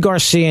David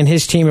Garcia and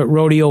his team at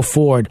Rodeo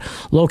Ford,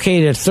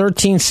 located at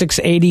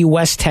 13680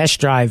 West Test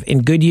Drive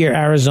in Goodyear,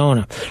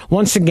 Arizona.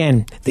 Once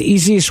again, the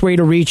easiest way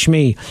to reach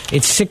me,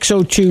 it's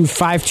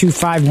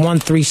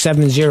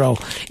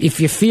 602-525-1370. If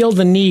you feel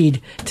the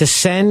need to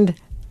send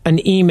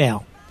an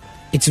email,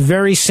 it's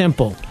very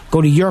simple.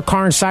 Go to Your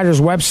Car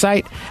Insider's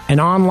website,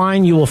 and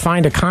online you will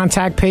find a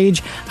contact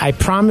page. I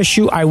promise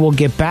you I will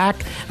get back.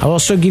 I'll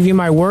also give you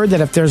my word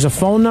that if there's a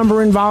phone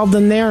number involved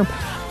in there,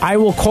 I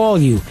will call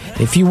you.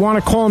 If you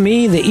want to call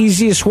me, the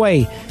easiest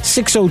way,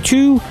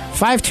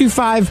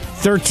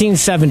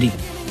 602-525-1370.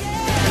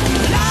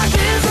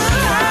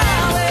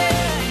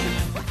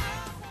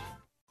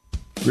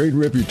 Great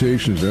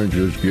reputations aren't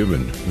just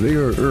given, they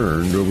are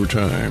earned over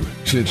time.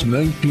 Since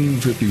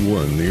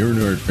 1951, the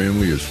Earnhardt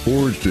family has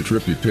forged its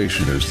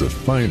reputation as the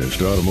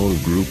finest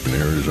automotive group in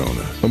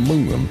Arizona.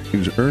 Among them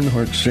is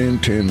Earnhardt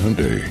Santan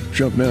Hyundai.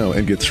 Shop now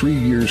and get 3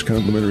 years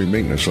complimentary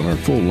maintenance on our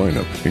full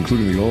lineup,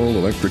 including the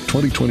all-electric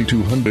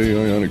 2022 Hyundai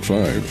Ioniq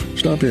 5.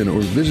 Stop in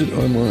or visit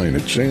online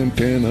at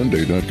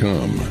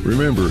santanhyundai.com.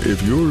 Remember,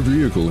 if your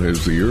vehicle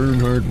has the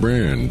Earnhardt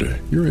brand,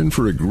 you're in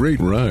for a great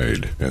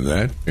ride, and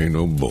that ain't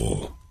no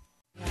bull.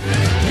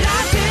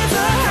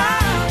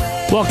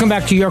 Welcome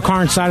back to Your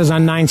Car Insiders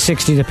on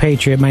 960 The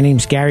Patriot. My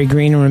name's Gary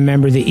Green, and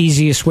remember, the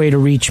easiest way to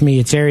reach me,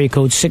 it's area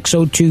code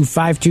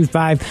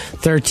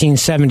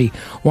 602-525-1370.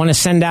 Want to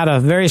send out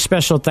a very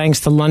special thanks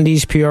to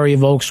Lundy's Peoria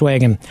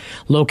Volkswagen,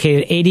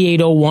 located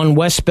 8801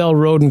 West Bell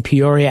Road in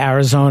Peoria,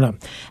 Arizona.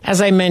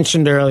 As I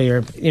mentioned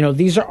earlier,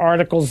 these are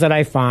articles that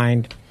I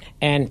find,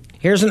 and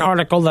here's an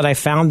article that I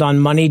found on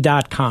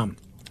money.com.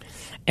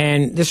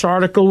 And this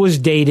article was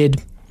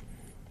dated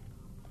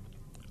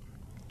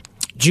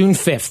June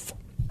 5th.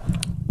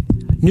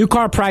 New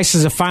car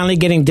prices are finally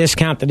getting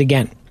discounted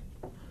again.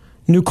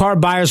 New car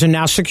buyers are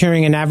now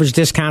securing an average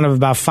discount of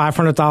about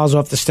 $500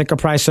 off the sticker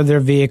price of their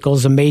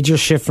vehicles, a major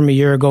shift from a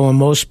year ago when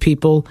most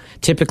people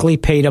typically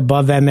paid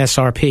above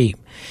MSRP.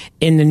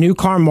 In the new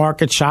car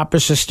market,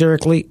 shoppers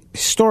historically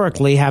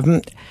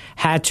haven't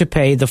had to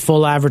pay the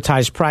full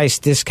advertised price.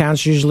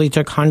 Discounts usually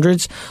took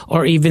hundreds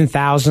or even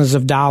thousands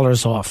of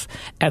dollars off.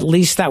 At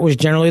least that was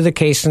generally the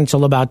case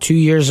until about 2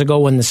 years ago,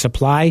 when the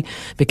supply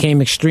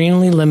became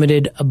extremely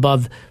limited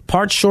above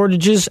part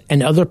shortages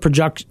and other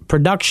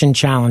production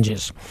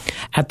challenges.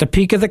 At the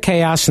peak of the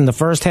chaos in the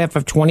first half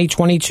of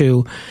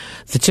 2022,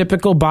 the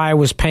typical buyer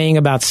was paying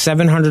about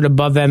 $700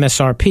 above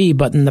MSRP,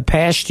 but in the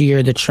past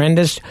year, the trend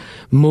has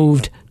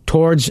moved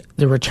towards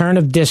the return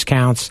of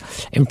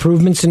discounts,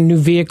 improvements in new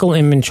vehicle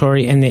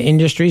inventory, and the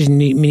industry's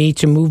need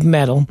to move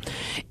metal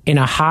in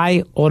a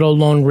high auto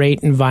loan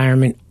rate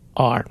environment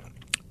are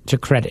to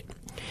credit.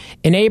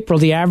 In April,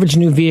 the average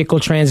new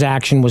vehicle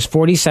transaction was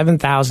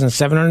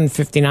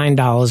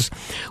 $47,759,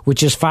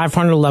 which is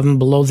 $511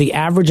 below the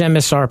average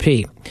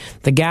MSRP.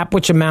 The gap,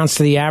 which amounts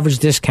to the average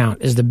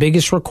discount, is the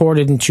biggest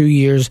recorded in 2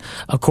 years,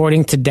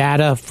 according to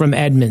data from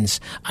Edmunds,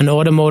 an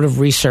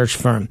automotive research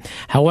firm.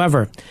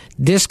 However,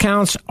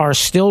 discounts are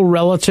still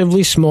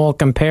relatively small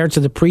compared to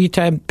the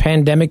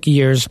pre-pandemic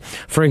years.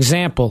 For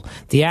example,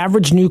 the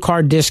average new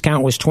car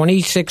discount was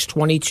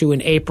 $26.22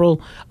 in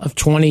April of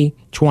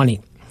 2020.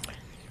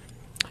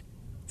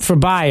 For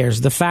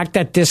buyers, the fact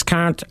that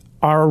discounts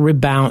are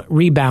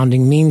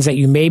rebounding means that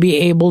you may be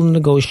able to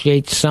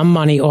negotiate some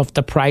money off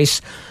the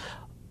price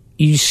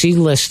you see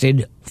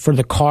listed for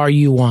the car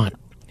you want.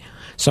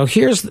 So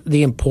here's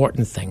the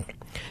important thing.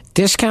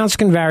 Discounts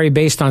can vary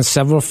based on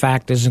several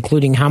factors,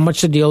 including how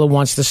much the dealer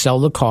wants to sell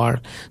the car.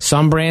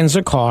 Some brands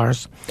of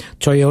cars,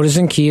 Toyotas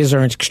and Kias, are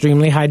in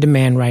extremely high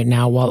demand right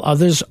now, while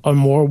others are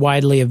more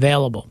widely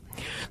available.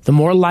 The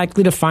more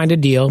likely to find a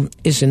deal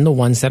is in the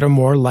ones that are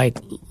more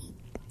likely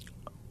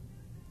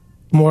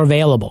more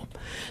available.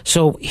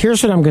 So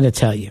here's what I'm going to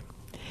tell you.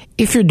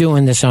 If you're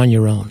doing this on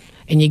your own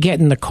and you get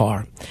in the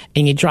car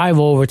and you drive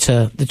over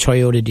to the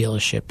Toyota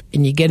dealership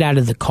and you get out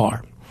of the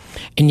car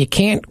and you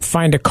can't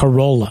find a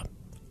Corolla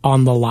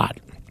on the lot,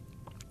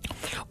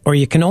 or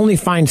you can only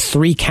find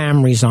 3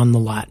 Camrys on the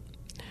lot,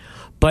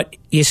 but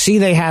you see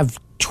they have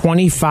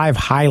 25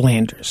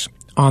 Highlanders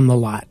on the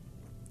lot,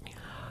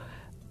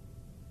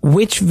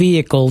 which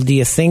vehicle do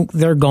you think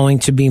they're going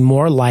to be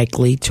more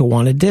likely to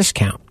want a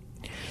discount?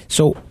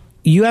 So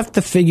you have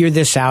to figure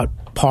this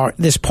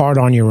part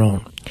on your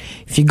own.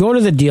 If you go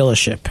to the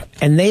dealership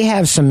and they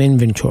have some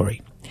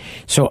inventory.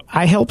 So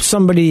I helped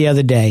somebody the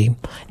other day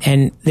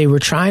and they were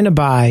trying to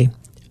buy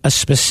a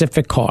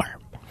specific car.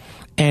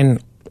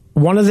 And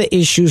one of the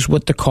issues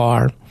with the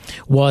car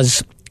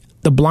was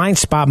the blind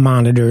spot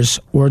monitors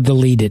were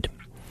deleted.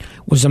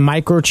 It was a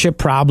microchip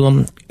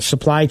problem,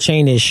 supply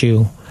chain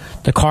issue.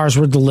 The cars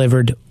were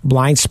delivered,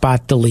 blind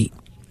spot delete.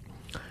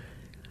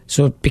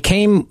 So it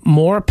became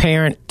more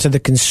apparent to the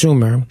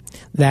consumer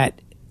that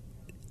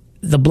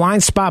the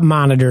blind spot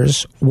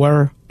monitors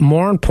were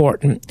more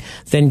important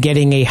than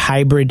getting a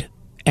hybrid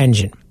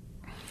engine.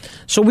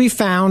 So we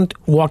found,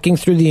 walking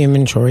through the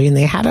inventory, and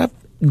they had a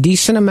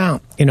decent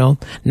amount,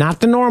 not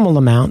the normal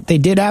amount. They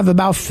did have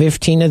about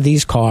 15 of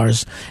these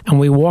cars, and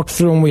we walked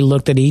through and we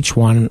looked at each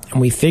one,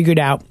 and we figured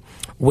out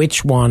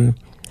which one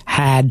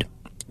had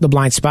the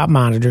blind spot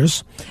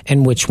monitors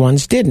and which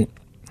ones didn't.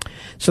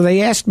 So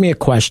they asked me a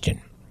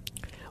question.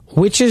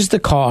 Which is the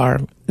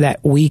car that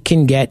we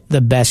can get the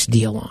best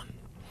deal on?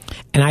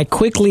 And I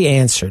quickly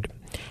answered,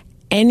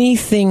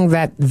 anything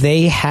that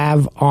they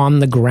have on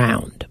the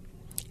ground,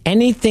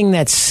 anything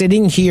that's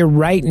sitting here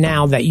right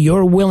now that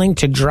you're willing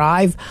to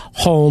drive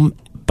home,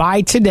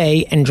 buy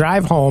today and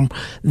drive home,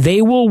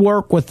 they will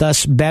work with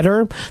us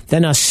better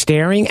than us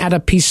staring at a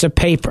piece of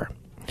paper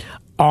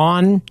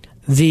on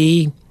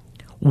the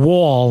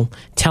wall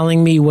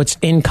telling me what's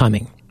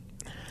incoming.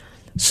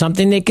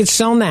 Something they could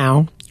sell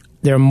now,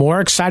 they're more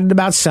excited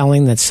about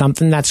selling than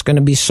something that's going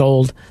to be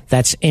sold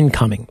that's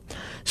incoming.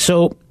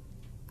 So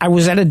I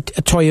was at a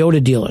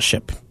Toyota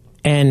dealership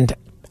and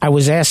I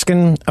was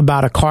asking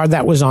about a car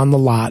that was on the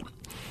lot,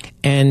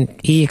 and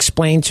he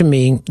explained to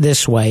me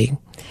this way.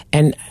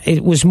 And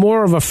it was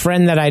more of a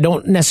friend that I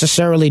don't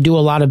necessarily do a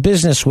lot of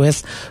business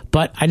with,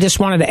 but I just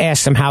wanted to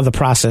ask him how the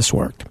process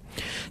worked.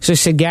 So he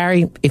said,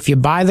 Gary, if you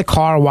buy the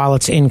car while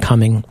it's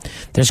incoming,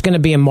 there's going to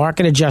be a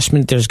market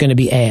adjustment. There's going to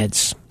be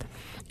ads.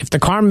 If the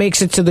car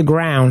makes it to the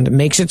ground,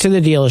 makes it to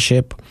the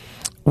dealership,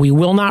 we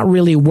will not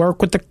really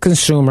work with the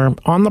consumer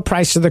on the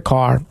price of the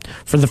car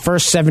for the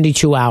first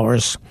 72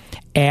 hours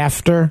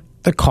after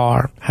the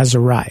car has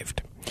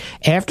arrived.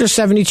 After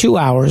 72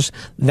 hours,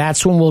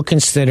 that's when we'll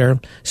consider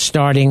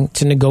starting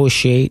to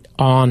negotiate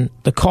on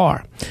the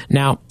car.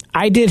 Now,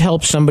 I did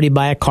help somebody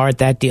buy a car at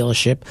that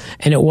dealership,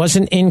 and it was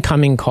an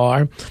incoming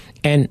car.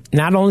 And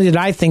not only did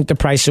I think the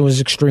pricing was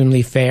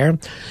extremely fair,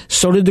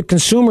 so did the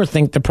consumer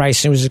think the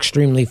pricing was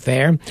extremely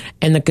fair.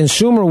 And the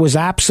consumer was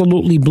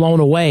absolutely blown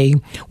away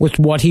with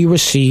what he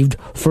received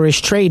for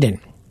his trade-in.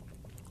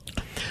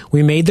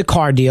 We made the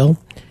car deal.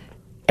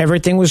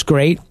 Everything was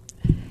great.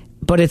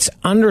 But it's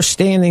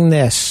understanding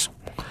this.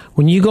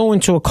 When you go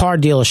into a car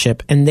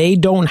dealership and they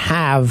don't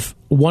have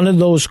one of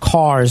those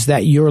cars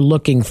that you're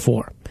looking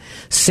for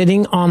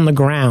sitting on the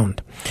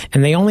ground,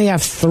 and they only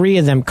have 3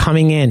 of them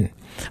coming in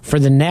for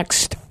the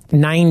next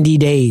 90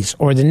 days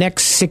or the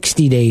next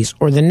 60 days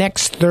or the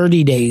next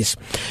 30 days.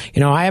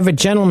 I have a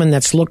gentleman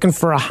that's looking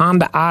for a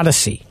Honda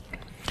Odyssey,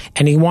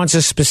 and he wants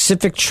a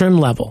specific trim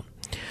level.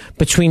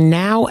 Between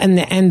now and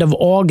the end of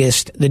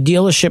August, the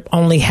dealership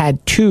only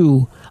had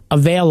 2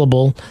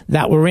 available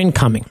that were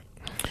incoming,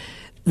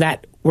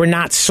 that were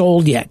not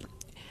sold yet.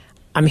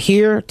 I'm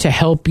here to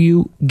help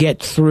you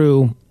get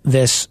through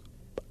this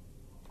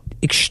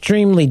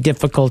extremely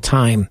difficult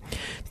time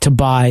to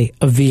buy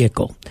a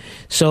vehicle.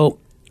 So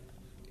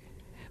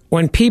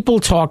when people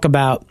talk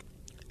about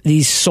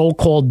these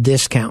so-called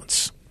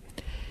discounts,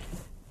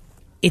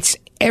 it's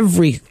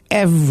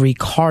every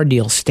car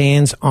deal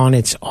stands on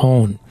its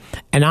own.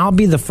 And I'll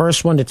be the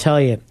first one to tell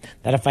you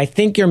that if I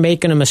think you're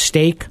making a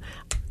mistake,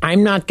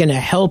 I'm not going to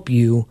help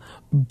you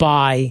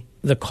buy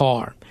the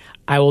car.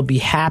 I will be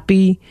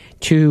happy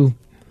to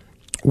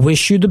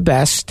wish you the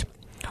best,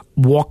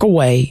 walk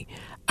away.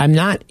 I'm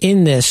not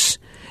in this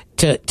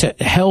to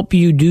help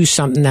you do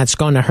something that's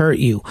going to hurt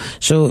you.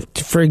 So,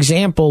 for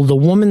example, the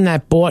woman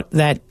that bought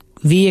that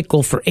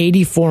vehicle for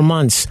 84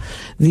 months,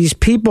 these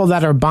people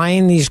that are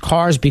buying these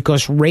cars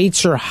because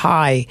rates are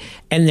high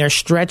and they're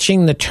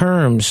stretching the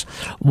terms,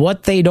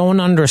 what they don't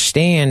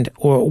understand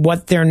or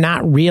what they're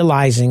not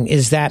realizing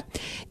is that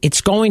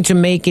it's going to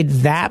make it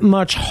that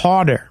much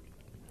harder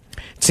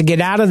to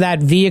get out of that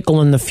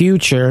vehicle in the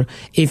future.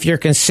 If you're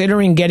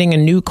considering getting a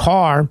new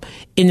car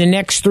in the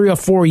next 3 or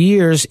 4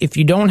 years, if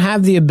you don't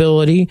have the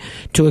ability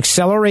to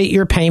accelerate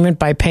your payment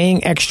by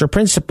paying extra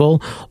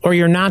principal, or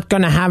you're not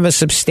going to have a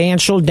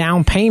substantial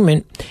down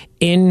payment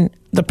in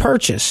the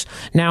purchase.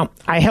 Now,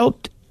 I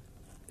helped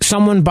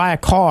someone buy a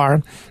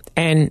car,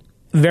 and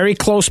very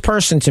close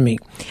person to me,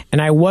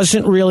 and I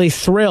wasn't really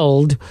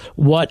thrilled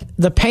what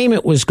the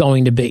payment was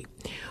going to be.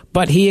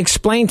 But he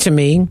explained to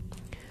me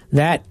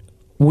that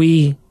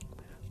we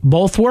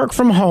both work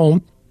from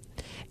home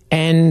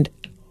and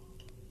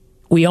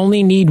we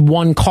only need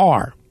one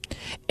car,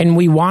 and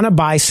we want to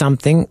buy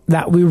something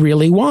that we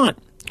really want.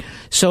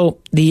 So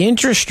the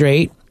interest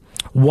rate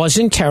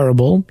wasn't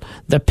terrible.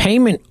 The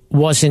payment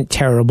wasn't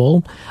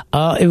terrible.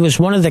 It was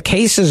one of the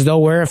cases, though,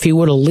 where if he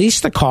would have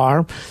leased the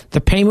car,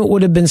 the payment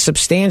would have been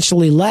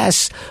substantially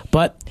less.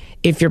 But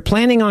if you're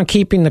planning on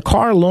keeping the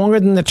car longer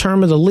than the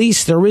term of the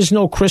lease, there is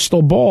no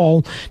crystal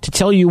ball to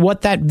tell you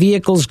what that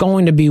vehicle is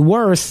going to be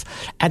worth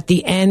at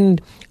the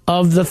end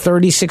of the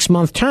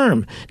 36-month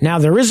term. Now,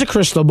 there is a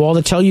crystal ball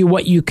to tell you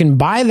what you can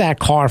buy that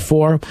car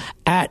for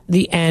at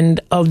the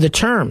end of the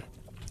term.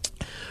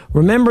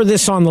 Remember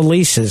this on the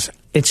leases.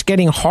 It's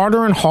getting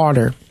harder and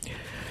harder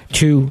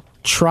to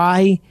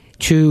try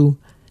to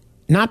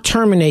not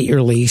terminate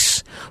your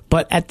lease,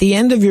 but at the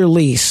end of your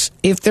lease,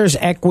 if there's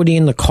equity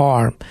in the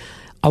car,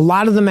 a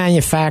lot of the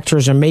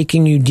manufacturers are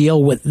making you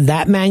deal with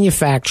that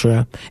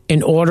manufacturer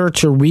in order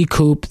to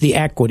recoup the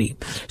equity.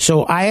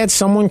 So I had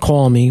someone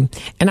call me,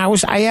 and I will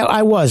tell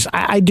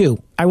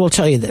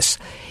you this.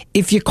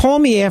 If you call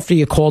me after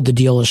you called the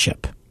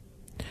dealership,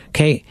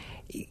 okay,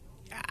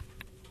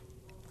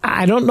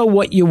 I don't know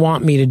what you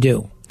want me to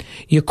do.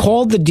 You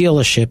called the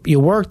dealership, you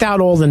worked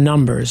out all the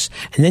numbers,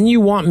 and then you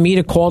want me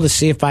to call to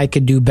see if I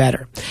could do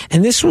better.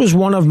 And this was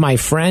one of my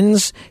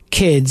friends'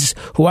 kids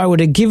who I would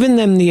have given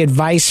them the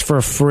advice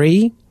for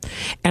free,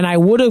 and I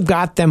would have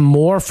got them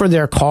more for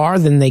their car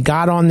than they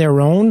got on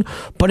their own.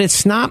 But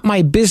it's not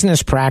my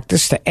business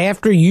practice to,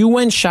 after you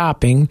went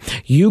shopping,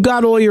 you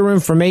got all your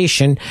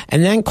information,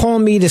 and then call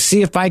me to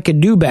see if I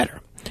could do better.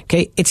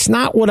 Okay, it's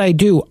not what I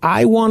do.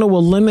 I want to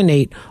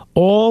eliminate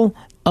all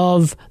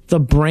of the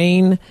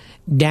brain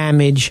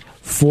damage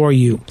for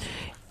you.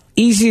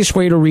 Easiest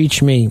way to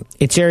reach me,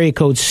 it's area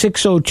code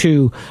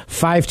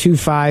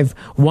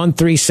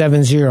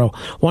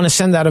 602-525-1370. Want to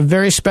send out a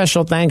very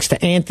special thanks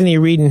to Anthony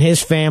Reed and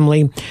his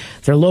family.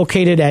 They're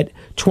located at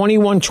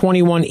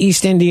 2121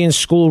 East Indian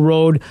School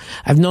Road.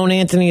 I've known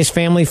Anthony and his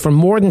family for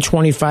more than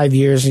 25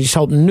 years. He's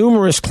helped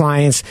numerous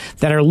clients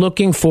that are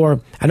looking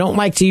for, I don't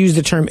like to use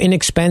the term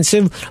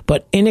inexpensive,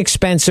 but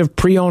inexpensive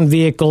pre-owned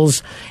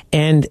vehicles.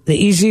 And the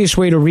easiest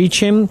way to reach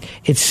him,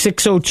 it's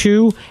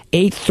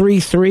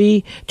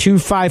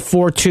 602-833-2542.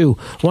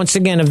 Once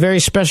again, a very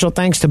special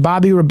thanks to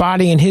Bobby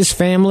Rabati and his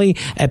family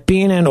at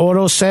B&N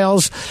Auto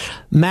Sales,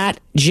 Matt,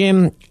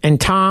 Jim,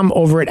 and Tom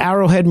over at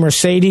Arrowhead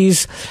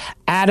Mercedes,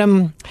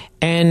 Adam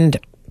and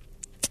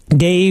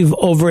Dave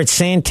over at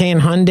Santan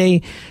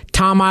Hyundai,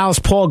 Tom Isles,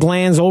 Paul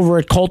Glanz over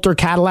at Coulter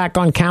Cadillac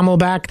on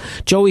Camelback,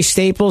 Joey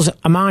Staples,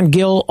 Amon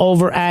Gill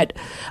over at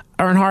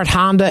Earnhardt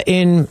Honda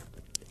in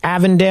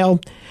Avondale,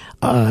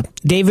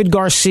 David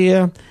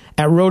Garcia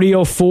at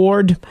Rodeo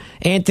Ford,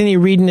 Anthony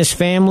Reed and his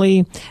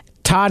family,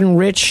 Todd and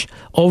Rich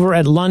over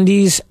at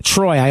Lundy's,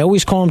 Troy. I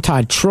always call him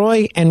Todd.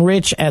 Troy and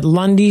Rich at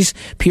Lundy's,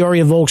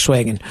 Peoria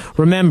Volkswagen.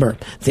 Remember,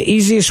 the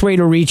easiest way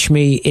to reach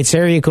me, it's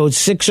area code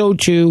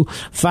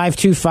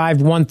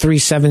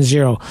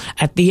 602-525-1370.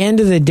 At the end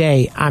of the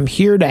day, I'm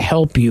here to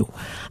help you.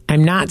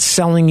 I'm not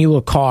selling you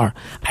a car.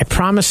 I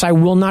promise I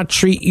will not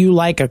treat you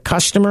like a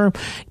customer.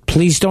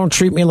 Please don't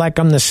treat me like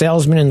I'm the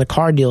salesman in the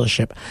car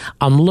dealership.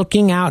 I'm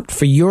looking out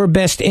for your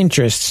best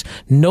interests,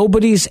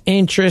 nobody's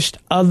interest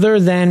other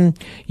than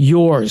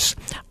yours.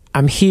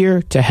 I'm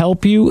here to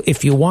help you.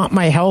 If you want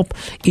my help,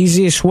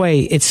 easiest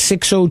way, it's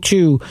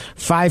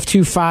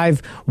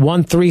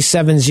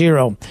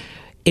 602-525-1370.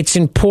 It's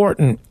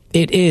important.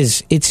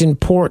 It's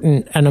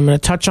important, and I'm going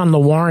to touch on the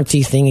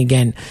warranty thing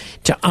again,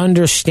 to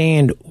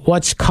understand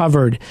what's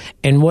covered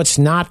and what's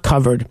not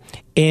covered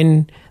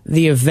in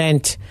the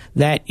event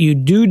that you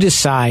do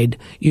decide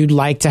you'd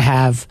like to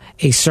have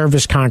a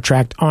service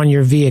contract on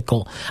your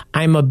vehicle.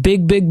 I'm a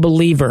big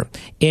believer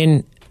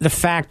in the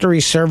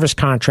factory service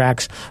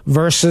contracts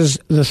versus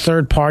the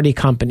third-party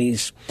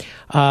companies.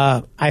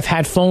 I've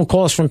had phone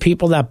calls from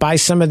people that buy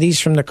some of these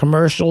from the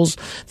commercials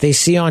they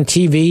see on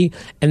TV,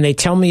 and they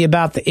tell me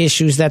about the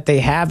issues that they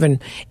have,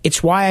 and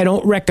it's why I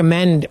don't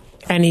recommend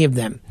any of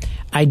them.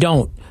 I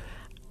don't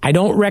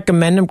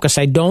recommend them because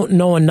I don't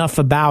know enough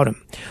about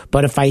them.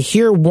 But if I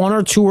hear one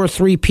or two or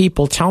three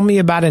people tell me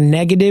about a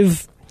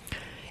negative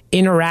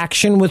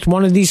interaction with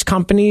one of these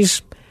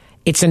companies,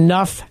 it's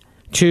enough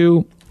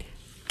to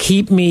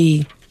keep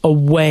me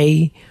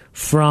away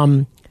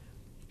from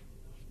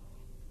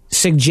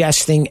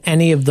suggesting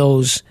any of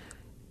those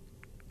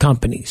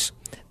companies.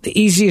 The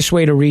easiest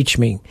way to reach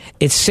me,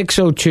 it's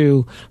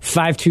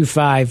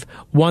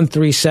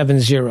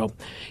 602-525-1370.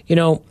 You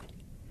know,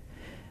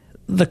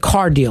 the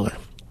car dealer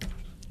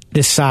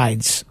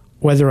decides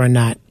whether or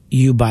not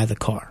you buy the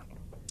car.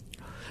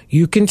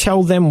 You can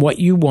tell them what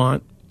you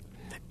want.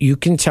 You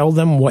can tell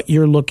them what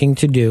you're looking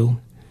to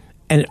do.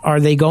 And are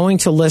they going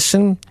to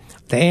listen?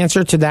 The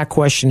answer to that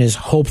question is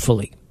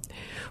hopefully.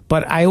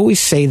 But I always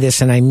say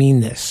this, and I mean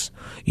this.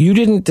 You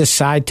didn't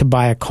decide to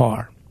buy a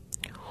car.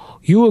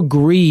 You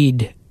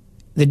agreed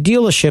the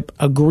dealership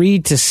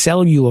agreed to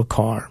sell you a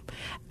car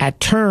at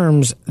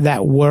terms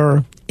that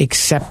were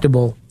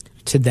acceptable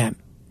to them.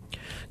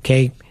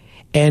 Okay?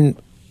 And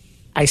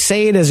I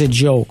say it as a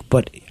joke,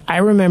 but I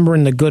remember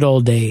in the good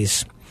old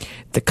days,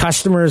 the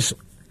customers,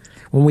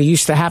 when we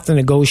used to have to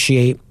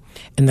negotiate,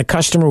 and the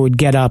customer would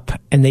get up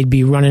and they'd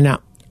be running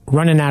out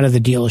of the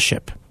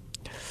dealership.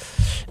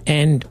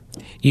 And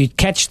you'd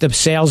catch the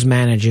sales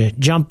manager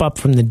jump up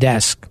from the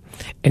desk,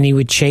 and he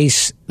would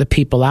chase the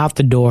people out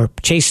the door,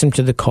 chase them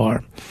to the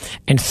car,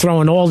 and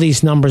throwing all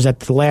these numbers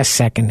at the last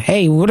second.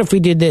 Hey, what if we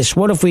did this?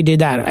 What if we did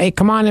that? Hey,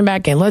 come on in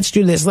back in. Let's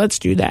do this. Let's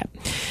do that.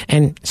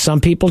 And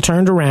some people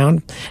turned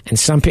around, and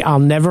some people, I'll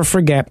never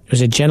forget, there was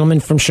a gentleman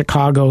from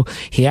Chicago.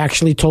 He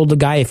actually told the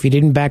guy if he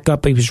didn't back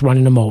up, he was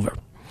running him over.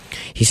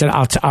 He said,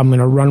 I'm going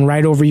to run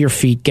right over your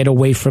feet. Get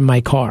away from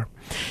my car.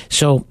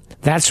 So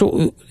that's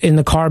what, in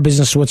the car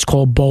business, what's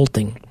called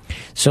bolting.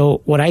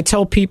 So what I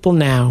tell people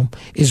now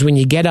is when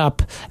you get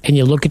up and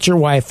you look at your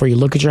wife or you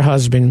look at your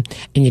husband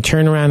and you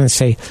turn around and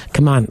say,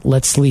 come on,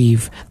 let's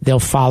leave. They'll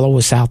follow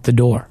us out the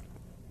door.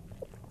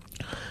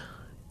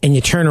 And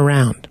you turn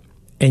around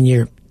and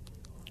you're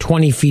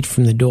 20 feet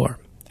from the door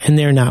and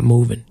they're not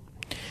moving.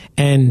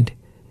 And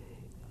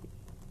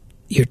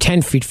you're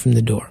 10 feet from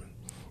the door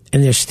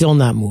and they're still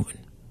not moving.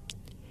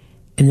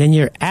 And then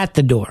you're at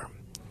the door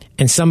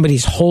and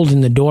somebody's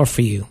holding the door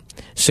for you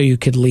so you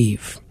could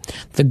leave.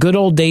 The good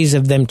old days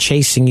of them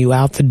chasing you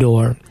out the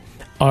door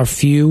are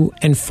few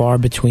and far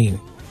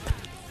between.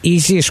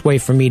 Easiest way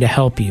for me to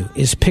help you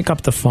is pick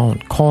up the phone.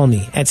 Call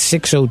me at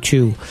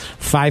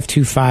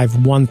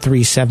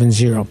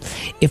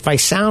 602-525-1370. If I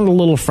sound a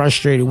little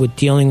frustrated with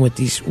dealing with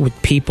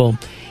people,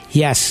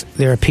 yes,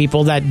 there are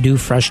people that do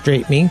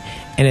frustrate me.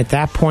 And at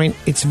that point,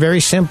 it's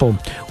very simple.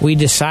 We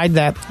decide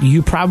that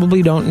you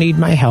probably don't need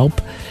my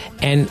help,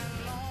 and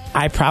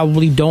I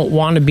probably don't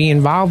want to be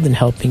involved in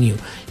helping you.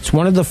 It's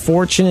one of the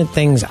fortunate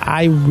things.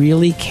 I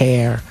really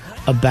care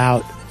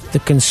about the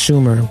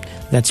consumer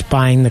that's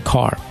buying the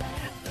car.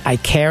 I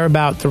care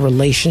about the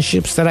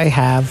relationships that I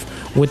have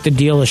with the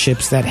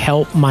dealerships that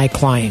help my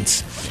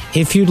clients.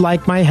 If you'd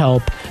like my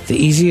help, the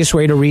easiest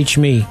way to reach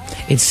me,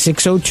 it's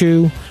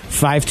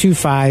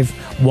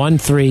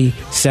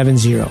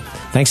 602-525-1370.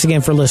 Thanks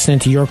again for listening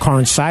to Your Car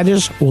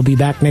Insiders. We'll be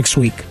back next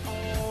week.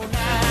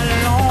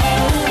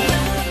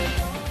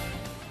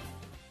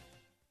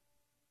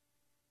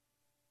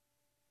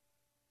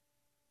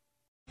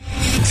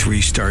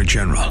 3-star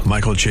General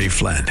Michael J.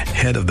 Flynn,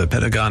 head of the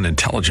Pentagon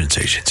Intelligence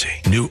Agency,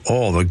 knew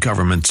all the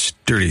government's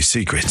dirty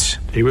secrets.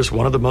 He was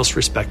one of the most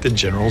respected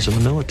generals in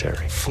the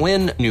military.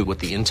 Flynn knew what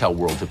the intel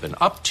world had been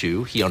up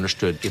to. He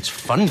understood its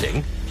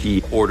funding.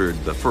 He ordered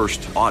the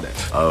first audit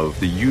of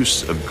the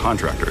use of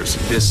contractors.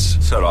 This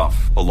set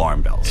off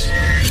alarm bells.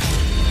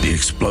 The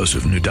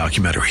explosive new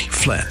documentary,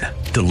 Flynn,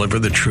 Deliver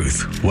the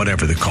Truth,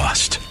 Whatever the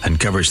Cost,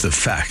 uncovers the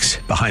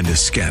facts behind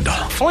this scandal.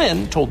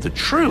 Flynn told the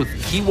truth.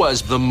 He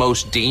was the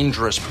most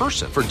dangerous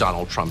person for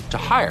Donald Trump to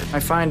hire. I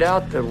find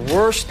out the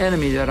worst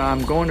enemy that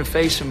I'm going to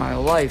face in my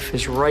life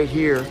is right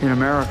here in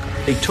America.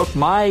 They took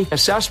my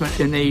assessment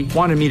and they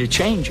wanted me to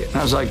change it. And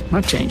I was like, I'm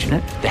not changing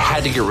it. They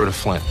had to get rid of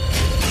Flynn.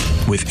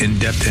 With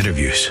in-depth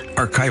interviews,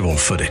 archival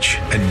footage,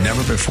 and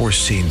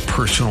never-before-seen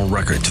personal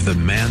records of the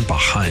man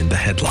behind the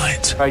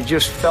headlines. I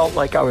just felt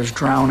like I was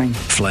drowning.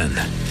 Flynn,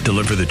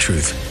 Deliver the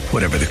Truth,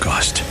 Whatever the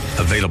Cost.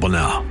 Available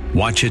now.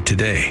 Watch it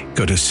today.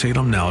 Go to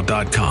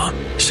salemnow.com.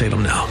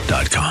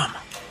 salemnow.com.